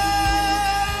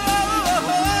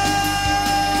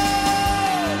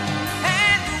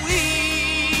 and we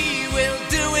will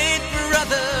do it,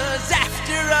 brothers,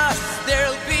 after us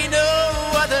there'll be no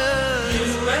others.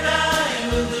 You and I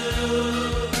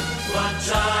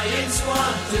giants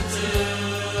want to do.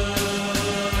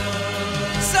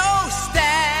 So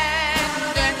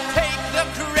stand and take the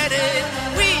credit.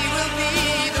 We will be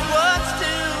the ones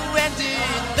to end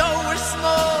it. Though we're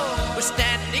small, we're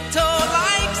standing tall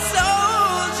like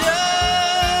soldiers,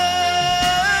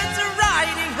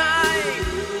 riding high,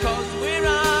 'cause we're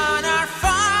on our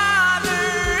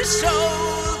Father's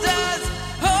shoulders.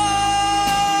 Oh,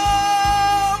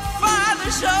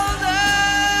 Father's shoulders.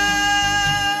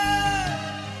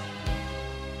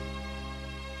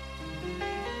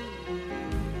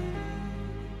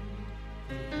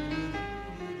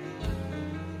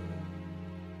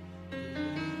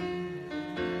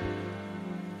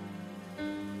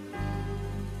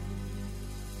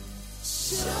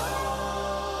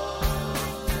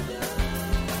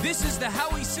 This is the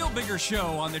Howie Silbiger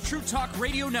Show on the True Talk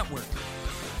Radio Network.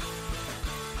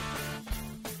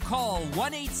 Call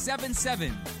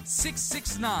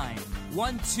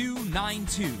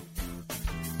 1-877-669-1292.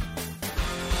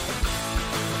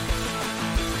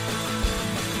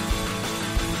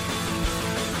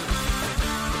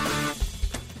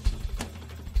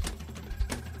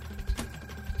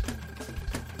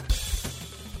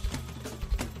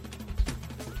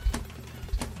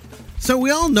 So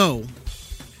we all know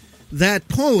that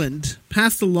Poland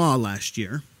passed a law last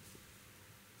year,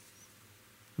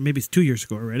 or maybe it's 2 years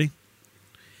ago already,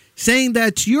 saying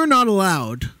that you're not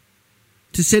allowed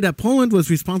to say that Poland was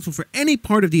responsible for any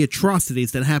part of the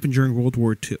atrocities that happened during World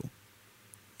War II.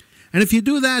 And if you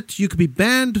do that, you could be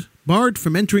barred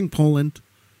from entering Poland.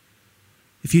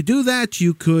 If you do that,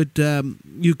 you could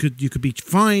be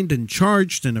fined and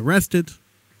charged and arrested.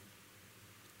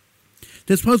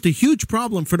 This posed a huge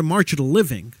problem for the March of the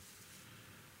Living,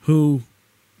 who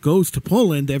goes to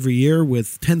Poland every year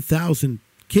with 10,000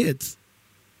 kids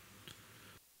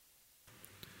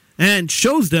and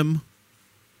shows them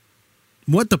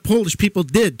what the Polish people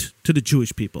did to the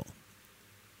Jewish people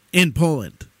in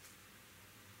Poland.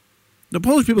 The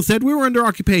Polish people said, we were under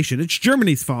occupation. It's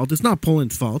Germany's fault. It's not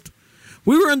Poland's fault.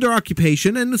 We were under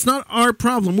occupation, and it's not our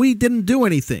problem. We didn't do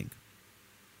anything.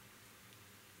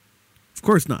 Of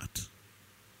course not.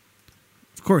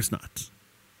 Of course not.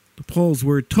 The Poles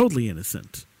were totally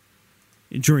innocent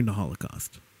during the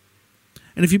Holocaust.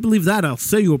 And if you believe that, I'll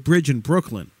sell you a bridge in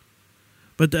Brooklyn.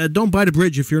 But don't buy the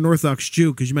bridge if you're an Orthodox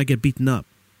Jew, because you might get beaten up.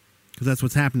 Because that's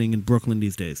what's happening in Brooklyn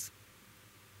these days.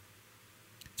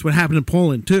 It's what happened in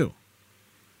Poland, too.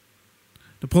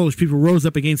 The Polish people rose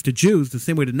up against the Jews the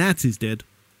same way the Nazis did.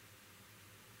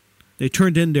 They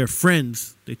turned in their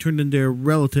friends. They turned in their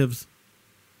relatives.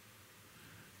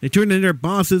 They turned in their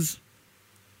bosses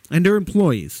and their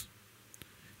employees.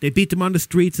 They beat them on the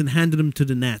streets and handed them to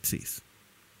the Nazis.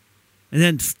 And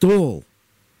then stole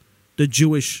the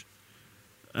Jewish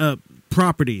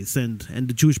properties and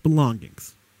the Jewish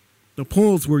belongings. The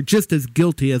Poles were just as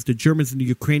guilty as the Germans and the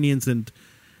Ukrainians and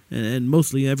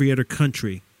mostly every other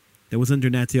country that was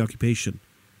under Nazi occupation,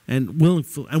 and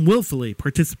willfully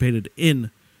participated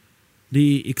in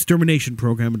the extermination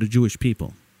program of the Jewish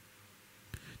people.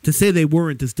 To say they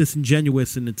weren't is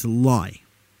disingenuous, and it's a lie.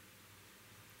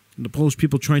 And the Polish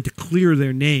people trying to clear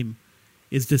their name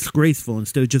is disgraceful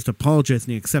instead of just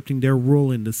apologizing and accepting their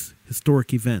role in this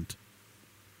historic event.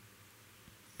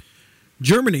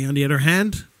 Germany, on the other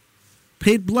hand,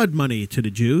 paid blood money to the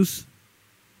Jews.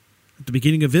 At the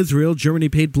beginning of Israel, Germany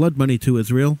paid blood money to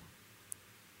Israel.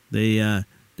 They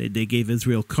gave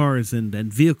Israel cars and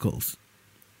vehicles,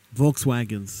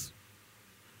 Volkswagens,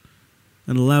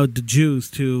 and allowed the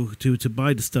Jews to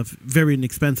buy the stuff very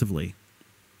inexpensively.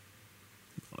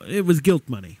 It was guilt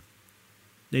money.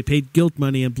 They paid guilt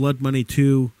money and blood money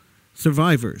to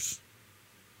survivors.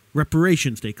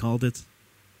 Reparations, they called it.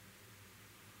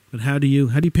 But how do you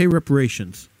pay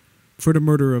reparations for the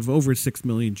murder of over 6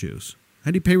 million Jews? How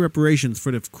do you pay reparations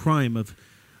for the crime of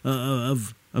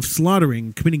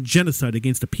slaughtering, committing genocide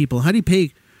against the people? How do you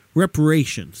pay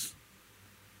reparations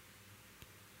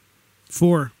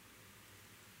for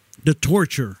the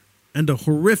torture and the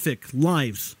horrific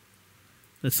lives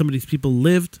that some of these people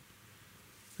lived,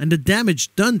 and the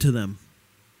damage done to them,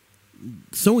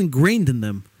 so ingrained in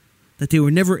them that they were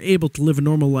never able to live a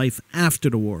normal life after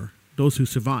the war, those who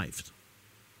survived?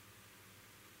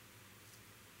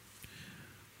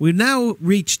 We've now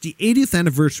reached the 80th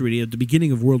anniversary of the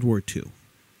beginning of World War II.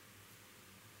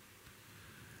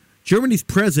 Germany's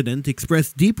president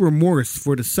expressed deep remorse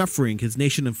for the suffering his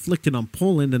nation inflicted on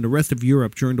Poland and the rest of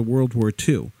Europe during the World War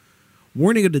II,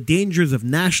 warning of the dangers of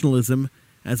nationalism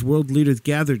as world leaders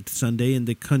gathered Sunday in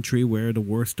the country where the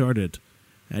war started,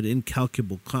 at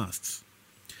incalculable costs.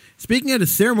 Speaking at a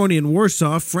ceremony in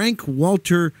Warsaw,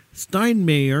 Frank-Walter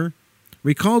Steinmeier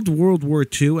recalled World War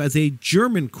II as a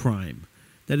German crime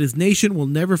that his nation will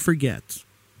never forget.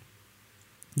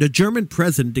 The German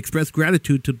president expressed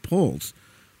gratitude to the Poles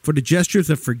for the gestures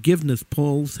of forgiveness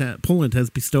Poland has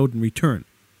bestowed in return.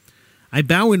 I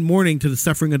bow in mourning to the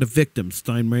suffering of the victims,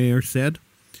 Steinmeier said.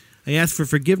 I ask for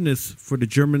forgiveness for the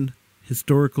German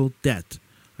historical debt.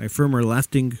 I affirm our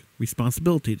lasting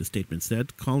responsibility, the statement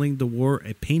said, calling the war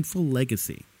a painful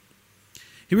legacy.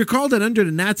 He recalled that under the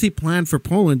Nazi plan for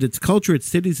Poland, its culture, its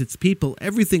cities, its people,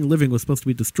 everything living was supposed to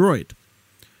be destroyed.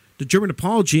 The German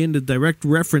apology and the direct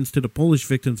reference to the Polish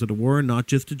victims of the war, not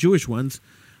just the Jewish ones,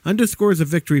 underscores a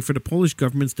victory for the Polish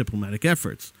government's diplomatic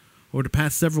efforts. Over the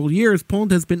past several years,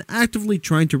 Poland has been actively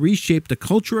trying to reshape the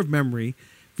culture of memory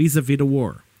vis-a-vis the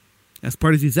war. As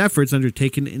part of these efforts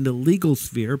undertaken in the legal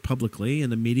sphere, publicly, in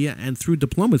the media, and through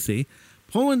diplomacy,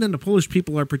 Poland and the Polish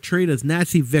people are portrayed as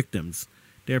Nazi victims.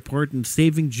 Their part in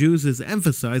saving Jews is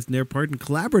emphasized, and their part in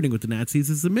collaborating with the Nazis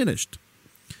is diminished.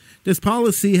 This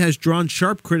policy has drawn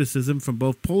sharp criticism from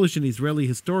both Polish and Israeli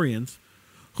historians,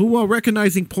 who, while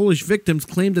recognizing Polish victims,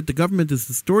 claim that the government is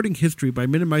distorting history by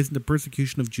minimizing the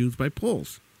persecution of Jews by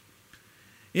Poles.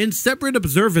 In separate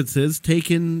observances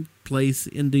taking place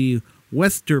in the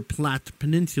Westerplatte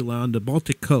Peninsula on the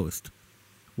Baltic coast,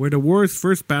 where the war's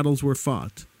first battles were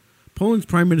fought, Poland's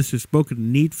prime minister spoke of the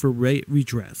need for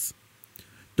redress.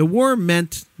 The war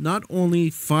meant not only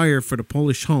fire for the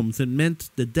Polish homes, it meant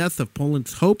the death of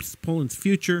Poland's hopes, Poland's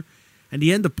future, and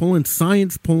the end of Poland's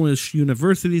science, Polish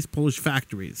universities, Polish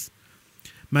factories.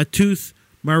 Mateusz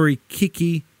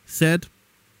Marikicki said,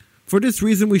 "For this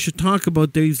reason we should talk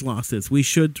about these losses. We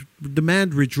should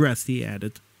demand redress," he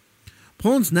added.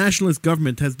 Poland's nationalist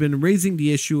government has been raising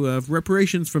the issue of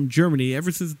reparations from Germany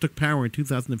ever since it took power in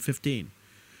 2015.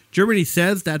 Germany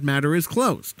says that matter is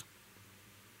closed.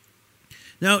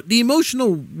 Now, the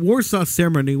emotional Warsaw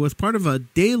ceremony was part of a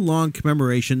day-long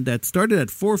commemoration that started at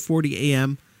 4:40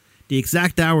 a.m., the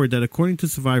exact hour that, according to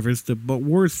survivors, the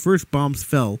war's first bombs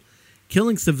fell,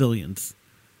 killing civilians.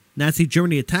 Nazi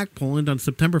Germany attacked Poland on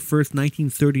September 1st,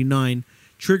 1939,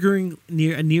 triggering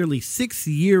a nearly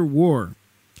 6-year war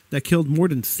that killed more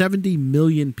than 70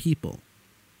 million people.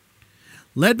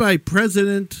 Led by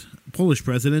Polish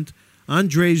President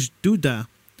Andrzej Duda,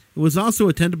 it was also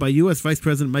attended by U.S. Vice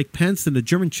President Mike Pence and the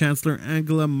German Chancellor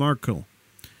Angela Merkel,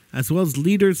 as well as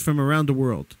leaders from around the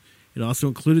world. It also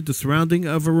included the surrounding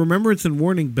of a remembrance and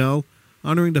warning bell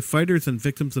honoring the fighters and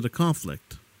victims of the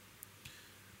conflict.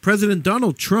 President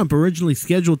Donald Trump, originally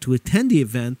scheduled to attend the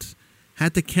event,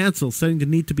 had to cancel, citing the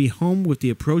need to be home with the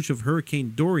approach of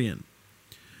Hurricane Dorian.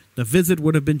 The visit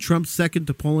would have been Trump's second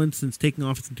to Poland since taking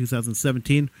office in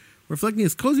 2017, reflecting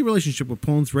his cozy relationship with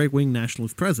Poland's right-wing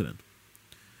nationalist president.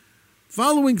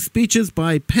 Following speeches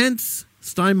by Pence,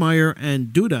 Steinmeier,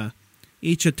 and Duda,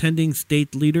 each attending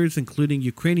state leaders, including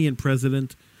Ukrainian Prime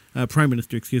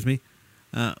Minister,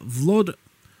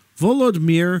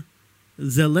 Volodymyr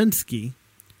Zelensky,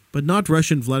 but not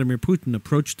Russian Vladimir Putin,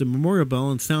 approached the memorial bell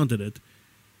and sounded it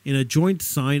in a joint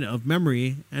sign of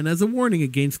memory and as a warning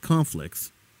against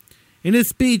conflicts. In his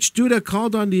speech, Duda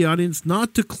called on the audience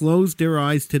not to close their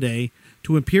eyes today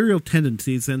to imperial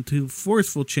tendencies and to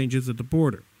forceful changes at the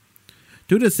border.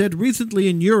 Duda said, "Recently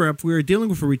in Europe, we are dealing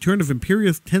with a return of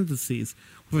imperialist tendencies,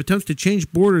 with attempts to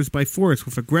change borders by force,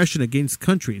 with aggression against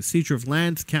countries, seizure of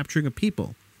lands, capturing of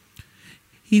people."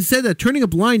 He said that turning a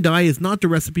blind eye is not the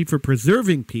recipe for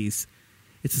preserving peace.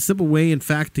 It's a simple way, in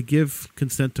fact, to give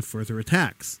consent to further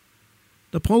attacks.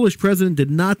 The Polish president did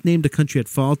not name the country at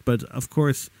fault, but, of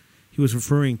course, he was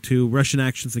referring to Russian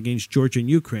actions against Georgia and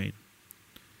Ukraine.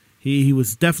 He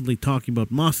was definitely talking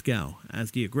about Moscow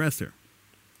as the aggressor.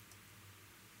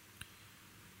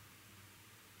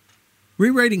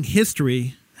 Rewriting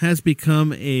history has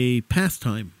become a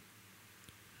pastime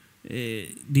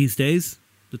these days.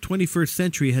 The 21st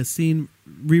century has seen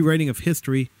rewriting of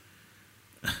history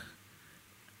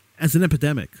as an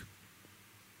epidemic.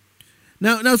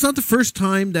 Now, it's not the first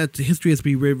time that history has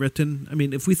been rewritten. I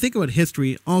mean, if we think about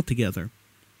history altogether,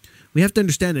 we have to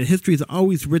understand that history is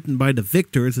always written by the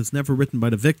victors. It's never written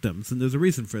by the victims, and there's a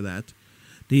reason for that.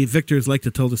 The victors like to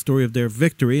tell the story of their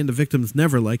victory, and the victims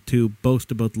never like to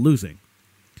boast about losing.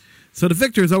 So the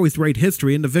victors always write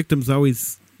history, and the victims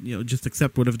always, just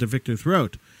accept whatever the victors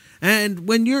wrote. And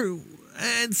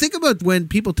think about when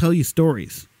people tell you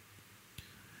stories,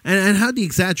 and how the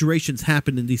exaggerations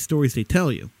happen in these stories they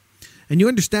tell you. And you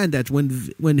understand that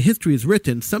when history is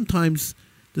written, sometimes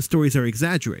the stories are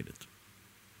exaggerated.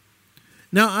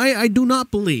 Now, I do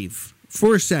not believe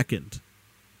for a second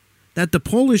that the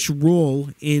Polish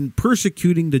role in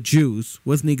persecuting the Jews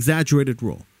was an exaggerated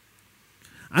role.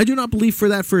 I do not believe for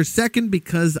that for a second,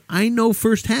 because I know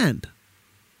firsthand.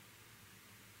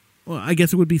 Well, I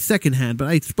guess it would be secondhand, but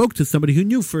I spoke to somebody who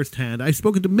knew firsthand. I've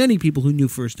spoken to many people who knew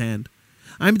firsthand.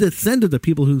 I'm a descendant of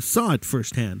people who saw it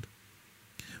firsthand,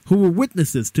 who were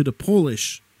witnesses to the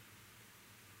Polish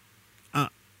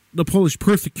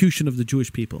persecution of the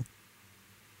Jewish people.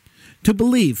 To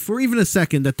believe for even a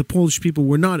second that the Polish people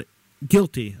were not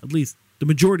guilty, at least the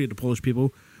majority of the Polish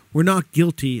people, were not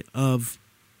guilty of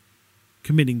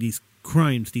committing these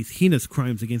crimes, these heinous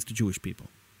crimes against the Jewish people.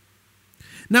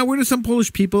 Now, were there some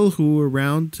Polish people who were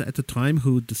around at the time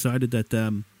who decided that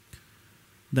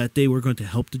they were going to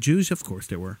help the Jews? Of course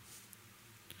there were.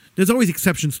 There's always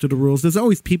exceptions to the rules. There's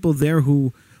always people there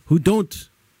who don't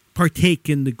partake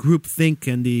in the groupthink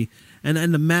and the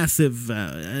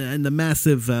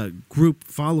massive group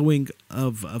following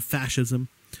of fascism.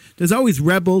 There's always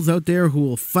rebels out there who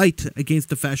will fight against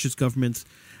the fascist governments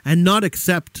and not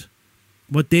accept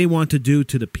what they want to do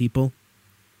to the people.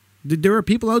 There are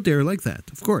people out there like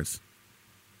that, of course.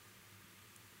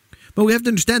 But we have to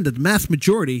understand that the mass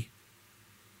majority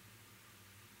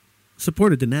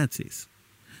supported the Nazis.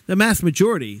 The mass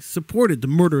majority supported the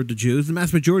murder of the Jews. The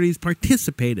mass majority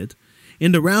participated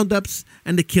in the roundups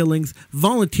and the killings,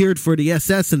 volunteered for the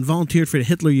SS and volunteered for the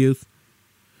Hitler Youth.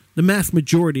 The mass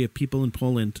majority of people in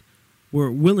Poland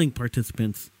were willing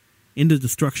participants in the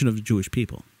destruction of the Jewish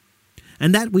people.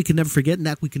 And that we can never forget, and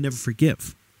that we can never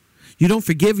forgive. You don't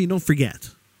forgive, you don't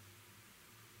forget.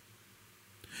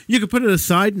 You could put it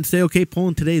aside and say, okay,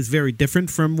 Poland today is very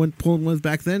different from what Poland was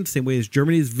back then, same way as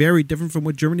Germany is very different from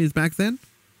what Germany is back then.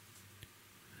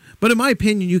 But in my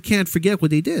opinion, you can't forget what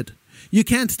they did. You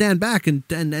can't stand back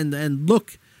and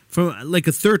look from like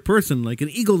a third person, like an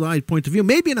eagle-eyed point of view,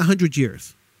 maybe in 100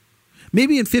 years,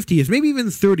 maybe in 50 years, maybe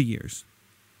even 30 years.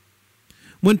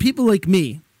 When people like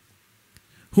me,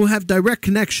 who have direct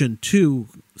connection to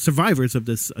survivors of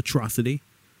this atrocity,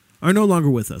 are no longer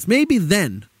with us. Maybe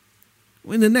then,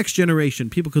 in the next generation,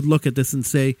 people could look at this and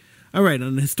say, all right,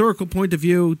 on a historical point of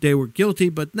view, they were guilty,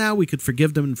 but now we could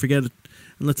forgive them and forget it,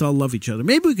 and let's all love each other.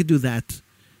 Maybe we could do that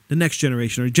the next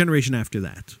generation or a generation after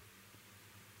that.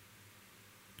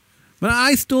 But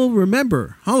I still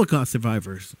remember Holocaust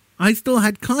survivors. I still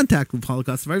had contact with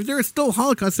Holocaust survivors. There are still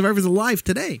Holocaust survivors alive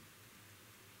today.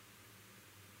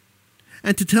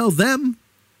 And to tell them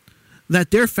that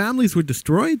their families were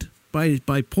destroyed by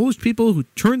Polish people who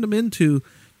turned them into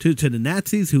to the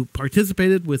Nazis, who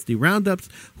participated with the roundups,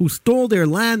 who stole their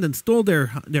land and stole their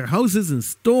houses and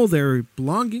stole their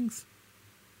belongings,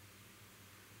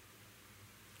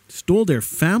 stole their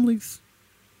families,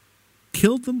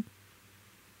 killed them.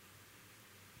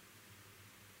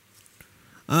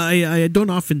 I don't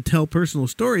often tell personal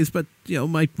stories, but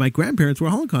my grandparents were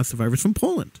Holocaust survivors from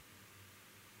Poland.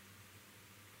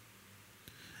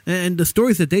 And the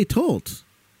stories that they told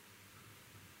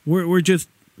were just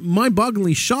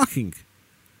mind-bogglingly shocking,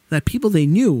 that people they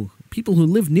knew, people who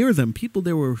lived near them, people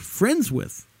they were friends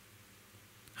with,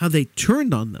 how they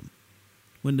turned on them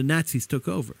when the Nazis took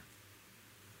over.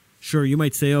 Sure, you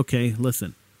might say, okay,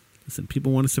 listen,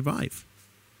 people want to survive.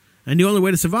 And the only way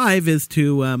to survive is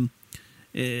to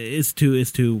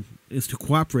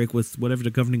cooperate with whatever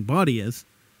the governing body is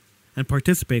and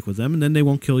participate with them, and then they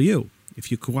won't kill you. If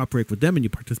you cooperate with them and you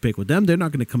participate with them, they're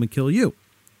not going to come and kill you.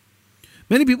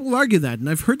 Many people will argue that, and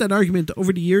I've heard that argument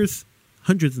over the years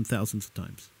hundreds and thousands of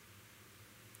times.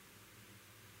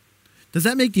 Does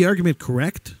that make the argument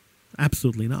correct?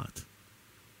 Absolutely not.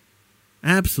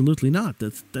 Absolutely not.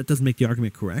 That doesn't make the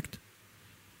argument correct.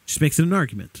 It just makes it an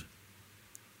argument.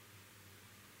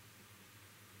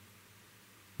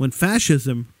 When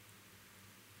fascism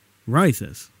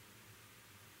rises,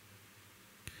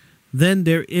 then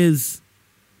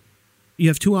you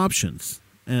have two options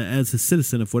as a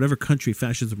citizen of whatever country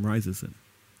fascism rises in.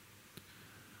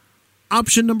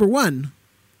 Option number one,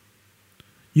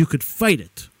 you could fight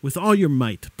it with all your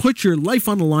might. Put your life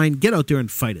on the line, get out there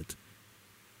and fight it.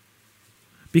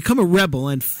 Become a rebel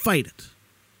and fight it.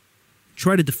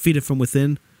 Try to defeat it from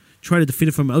within. Try to defeat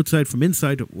it from outside, from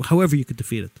inside, however you could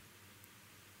defeat it.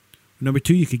 Number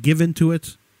two, you could give in to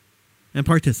it and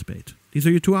participate. These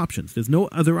are your two options. There's no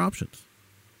other options.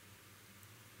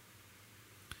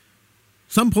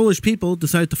 Some Polish people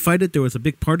decided to fight it. There was a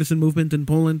big partisan movement in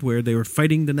Poland where they were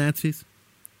fighting the Nazis.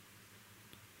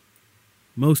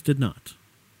 Most did not.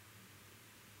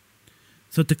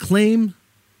 So to claim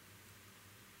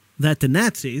that the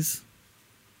Nazis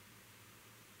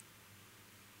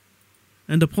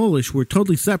and the Polish were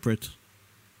totally separate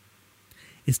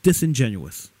is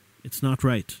disingenuous. It's not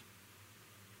right.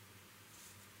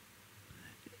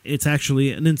 It's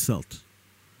actually an insult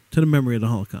to the memory of the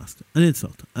Holocaust. An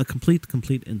insult. A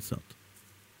complete insult.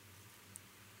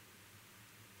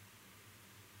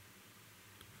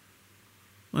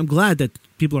 I'm glad that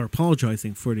people are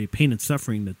apologizing for the pain and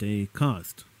suffering that they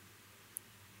caused.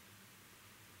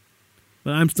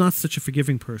 But I'm not such a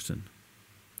forgiving person.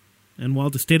 And while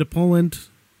the state of Poland,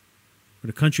 or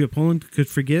the country of Poland, could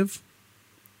forgive,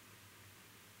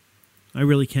 I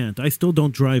really can't. I still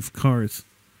don't drive cars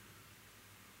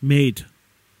made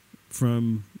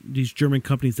from these German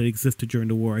companies that existed during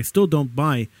the war. I still don't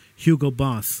buy Hugo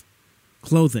Boss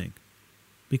clothing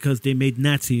because they made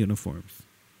Nazi uniforms.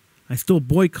 I still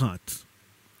boycott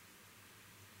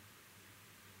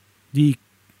the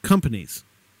companies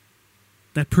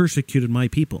that persecuted my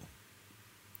people.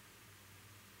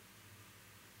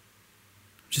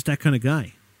 Just that kind of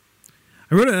guy.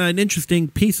 I wrote an interesting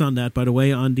piece on that, by the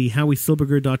way, on the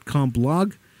HowieSilbiger.com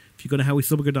blog. If you go to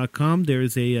HowieSilbiger.com,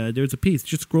 there's a piece.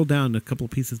 Just scroll down a couple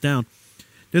of pieces down.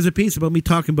 There's a piece about me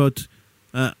talking about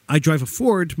I drive a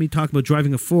Ford, me talking about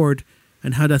driving a Ford,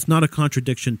 and how that's not a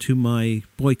contradiction to my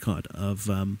boycott of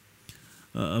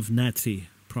Nazi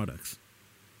products.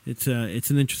 It's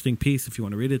an interesting piece if you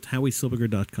want to read it.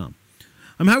 HowieSilbiger.com.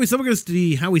 I'm Howie Silbiger. It's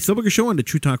the Howie Silbiger Show on the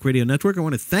True Talk Radio Network. I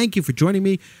want to thank you for joining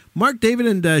me. Mark, David,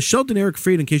 and Sheldon Eric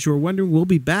Fried, in case you were wondering, we'll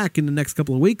be back in the next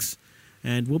couple of weeks.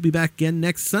 And we'll be back again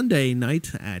next Sunday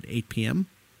night at 8 p.m.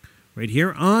 right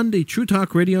here on the True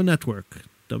Talk Radio Network.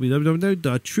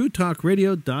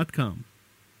 www.truetalkradio.com.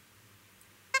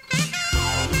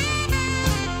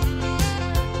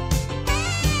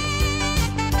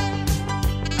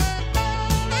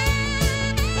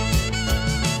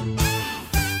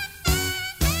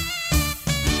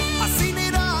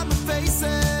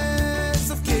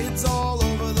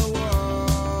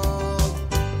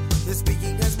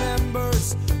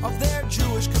 Of their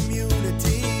Jewish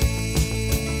community,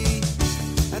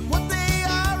 and what they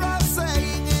are all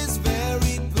saying is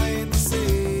very plain to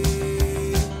see.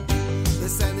 They're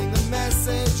sending a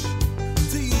message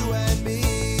to you and me.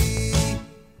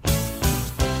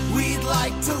 We'd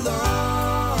like to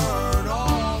learn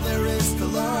all there is to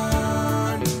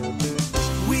learn.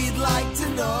 We'd like to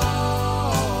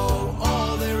know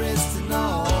all there is to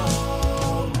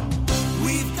know.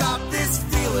 We've got this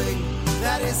feeling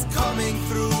that is coming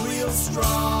through real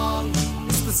strong.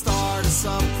 It's the start of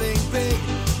something big.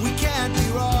 We can't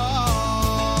be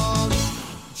wrong.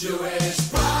 Jewish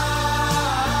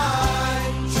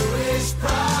pride, Jewish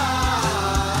pride.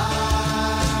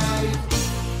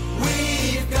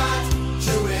 We've got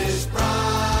Jewish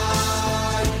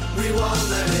pride. We won't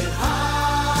let it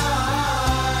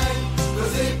hide,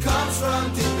 'cause it comes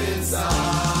from deep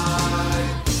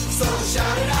inside. So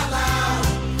shout it out loud.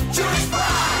 Jewish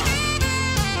pride.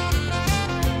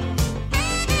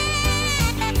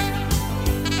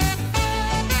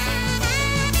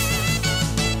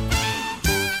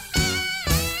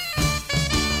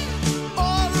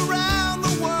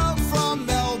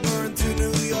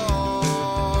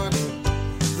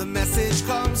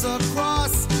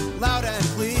 Across loud and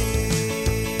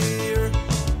clear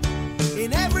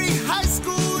in every high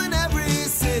school, in every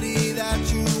city that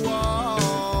you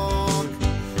walk.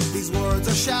 These words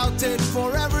are shouted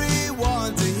for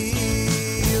everyone to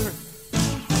hear.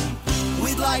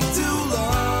 We'd like to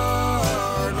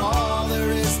learn all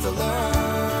there is to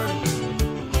learn.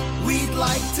 We'd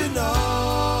like to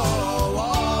know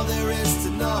all there is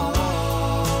to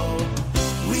know.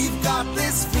 We've got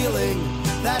this feeling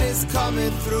that is coming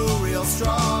through real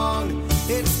strong.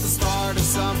 It's the start of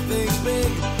something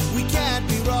big. We can't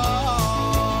be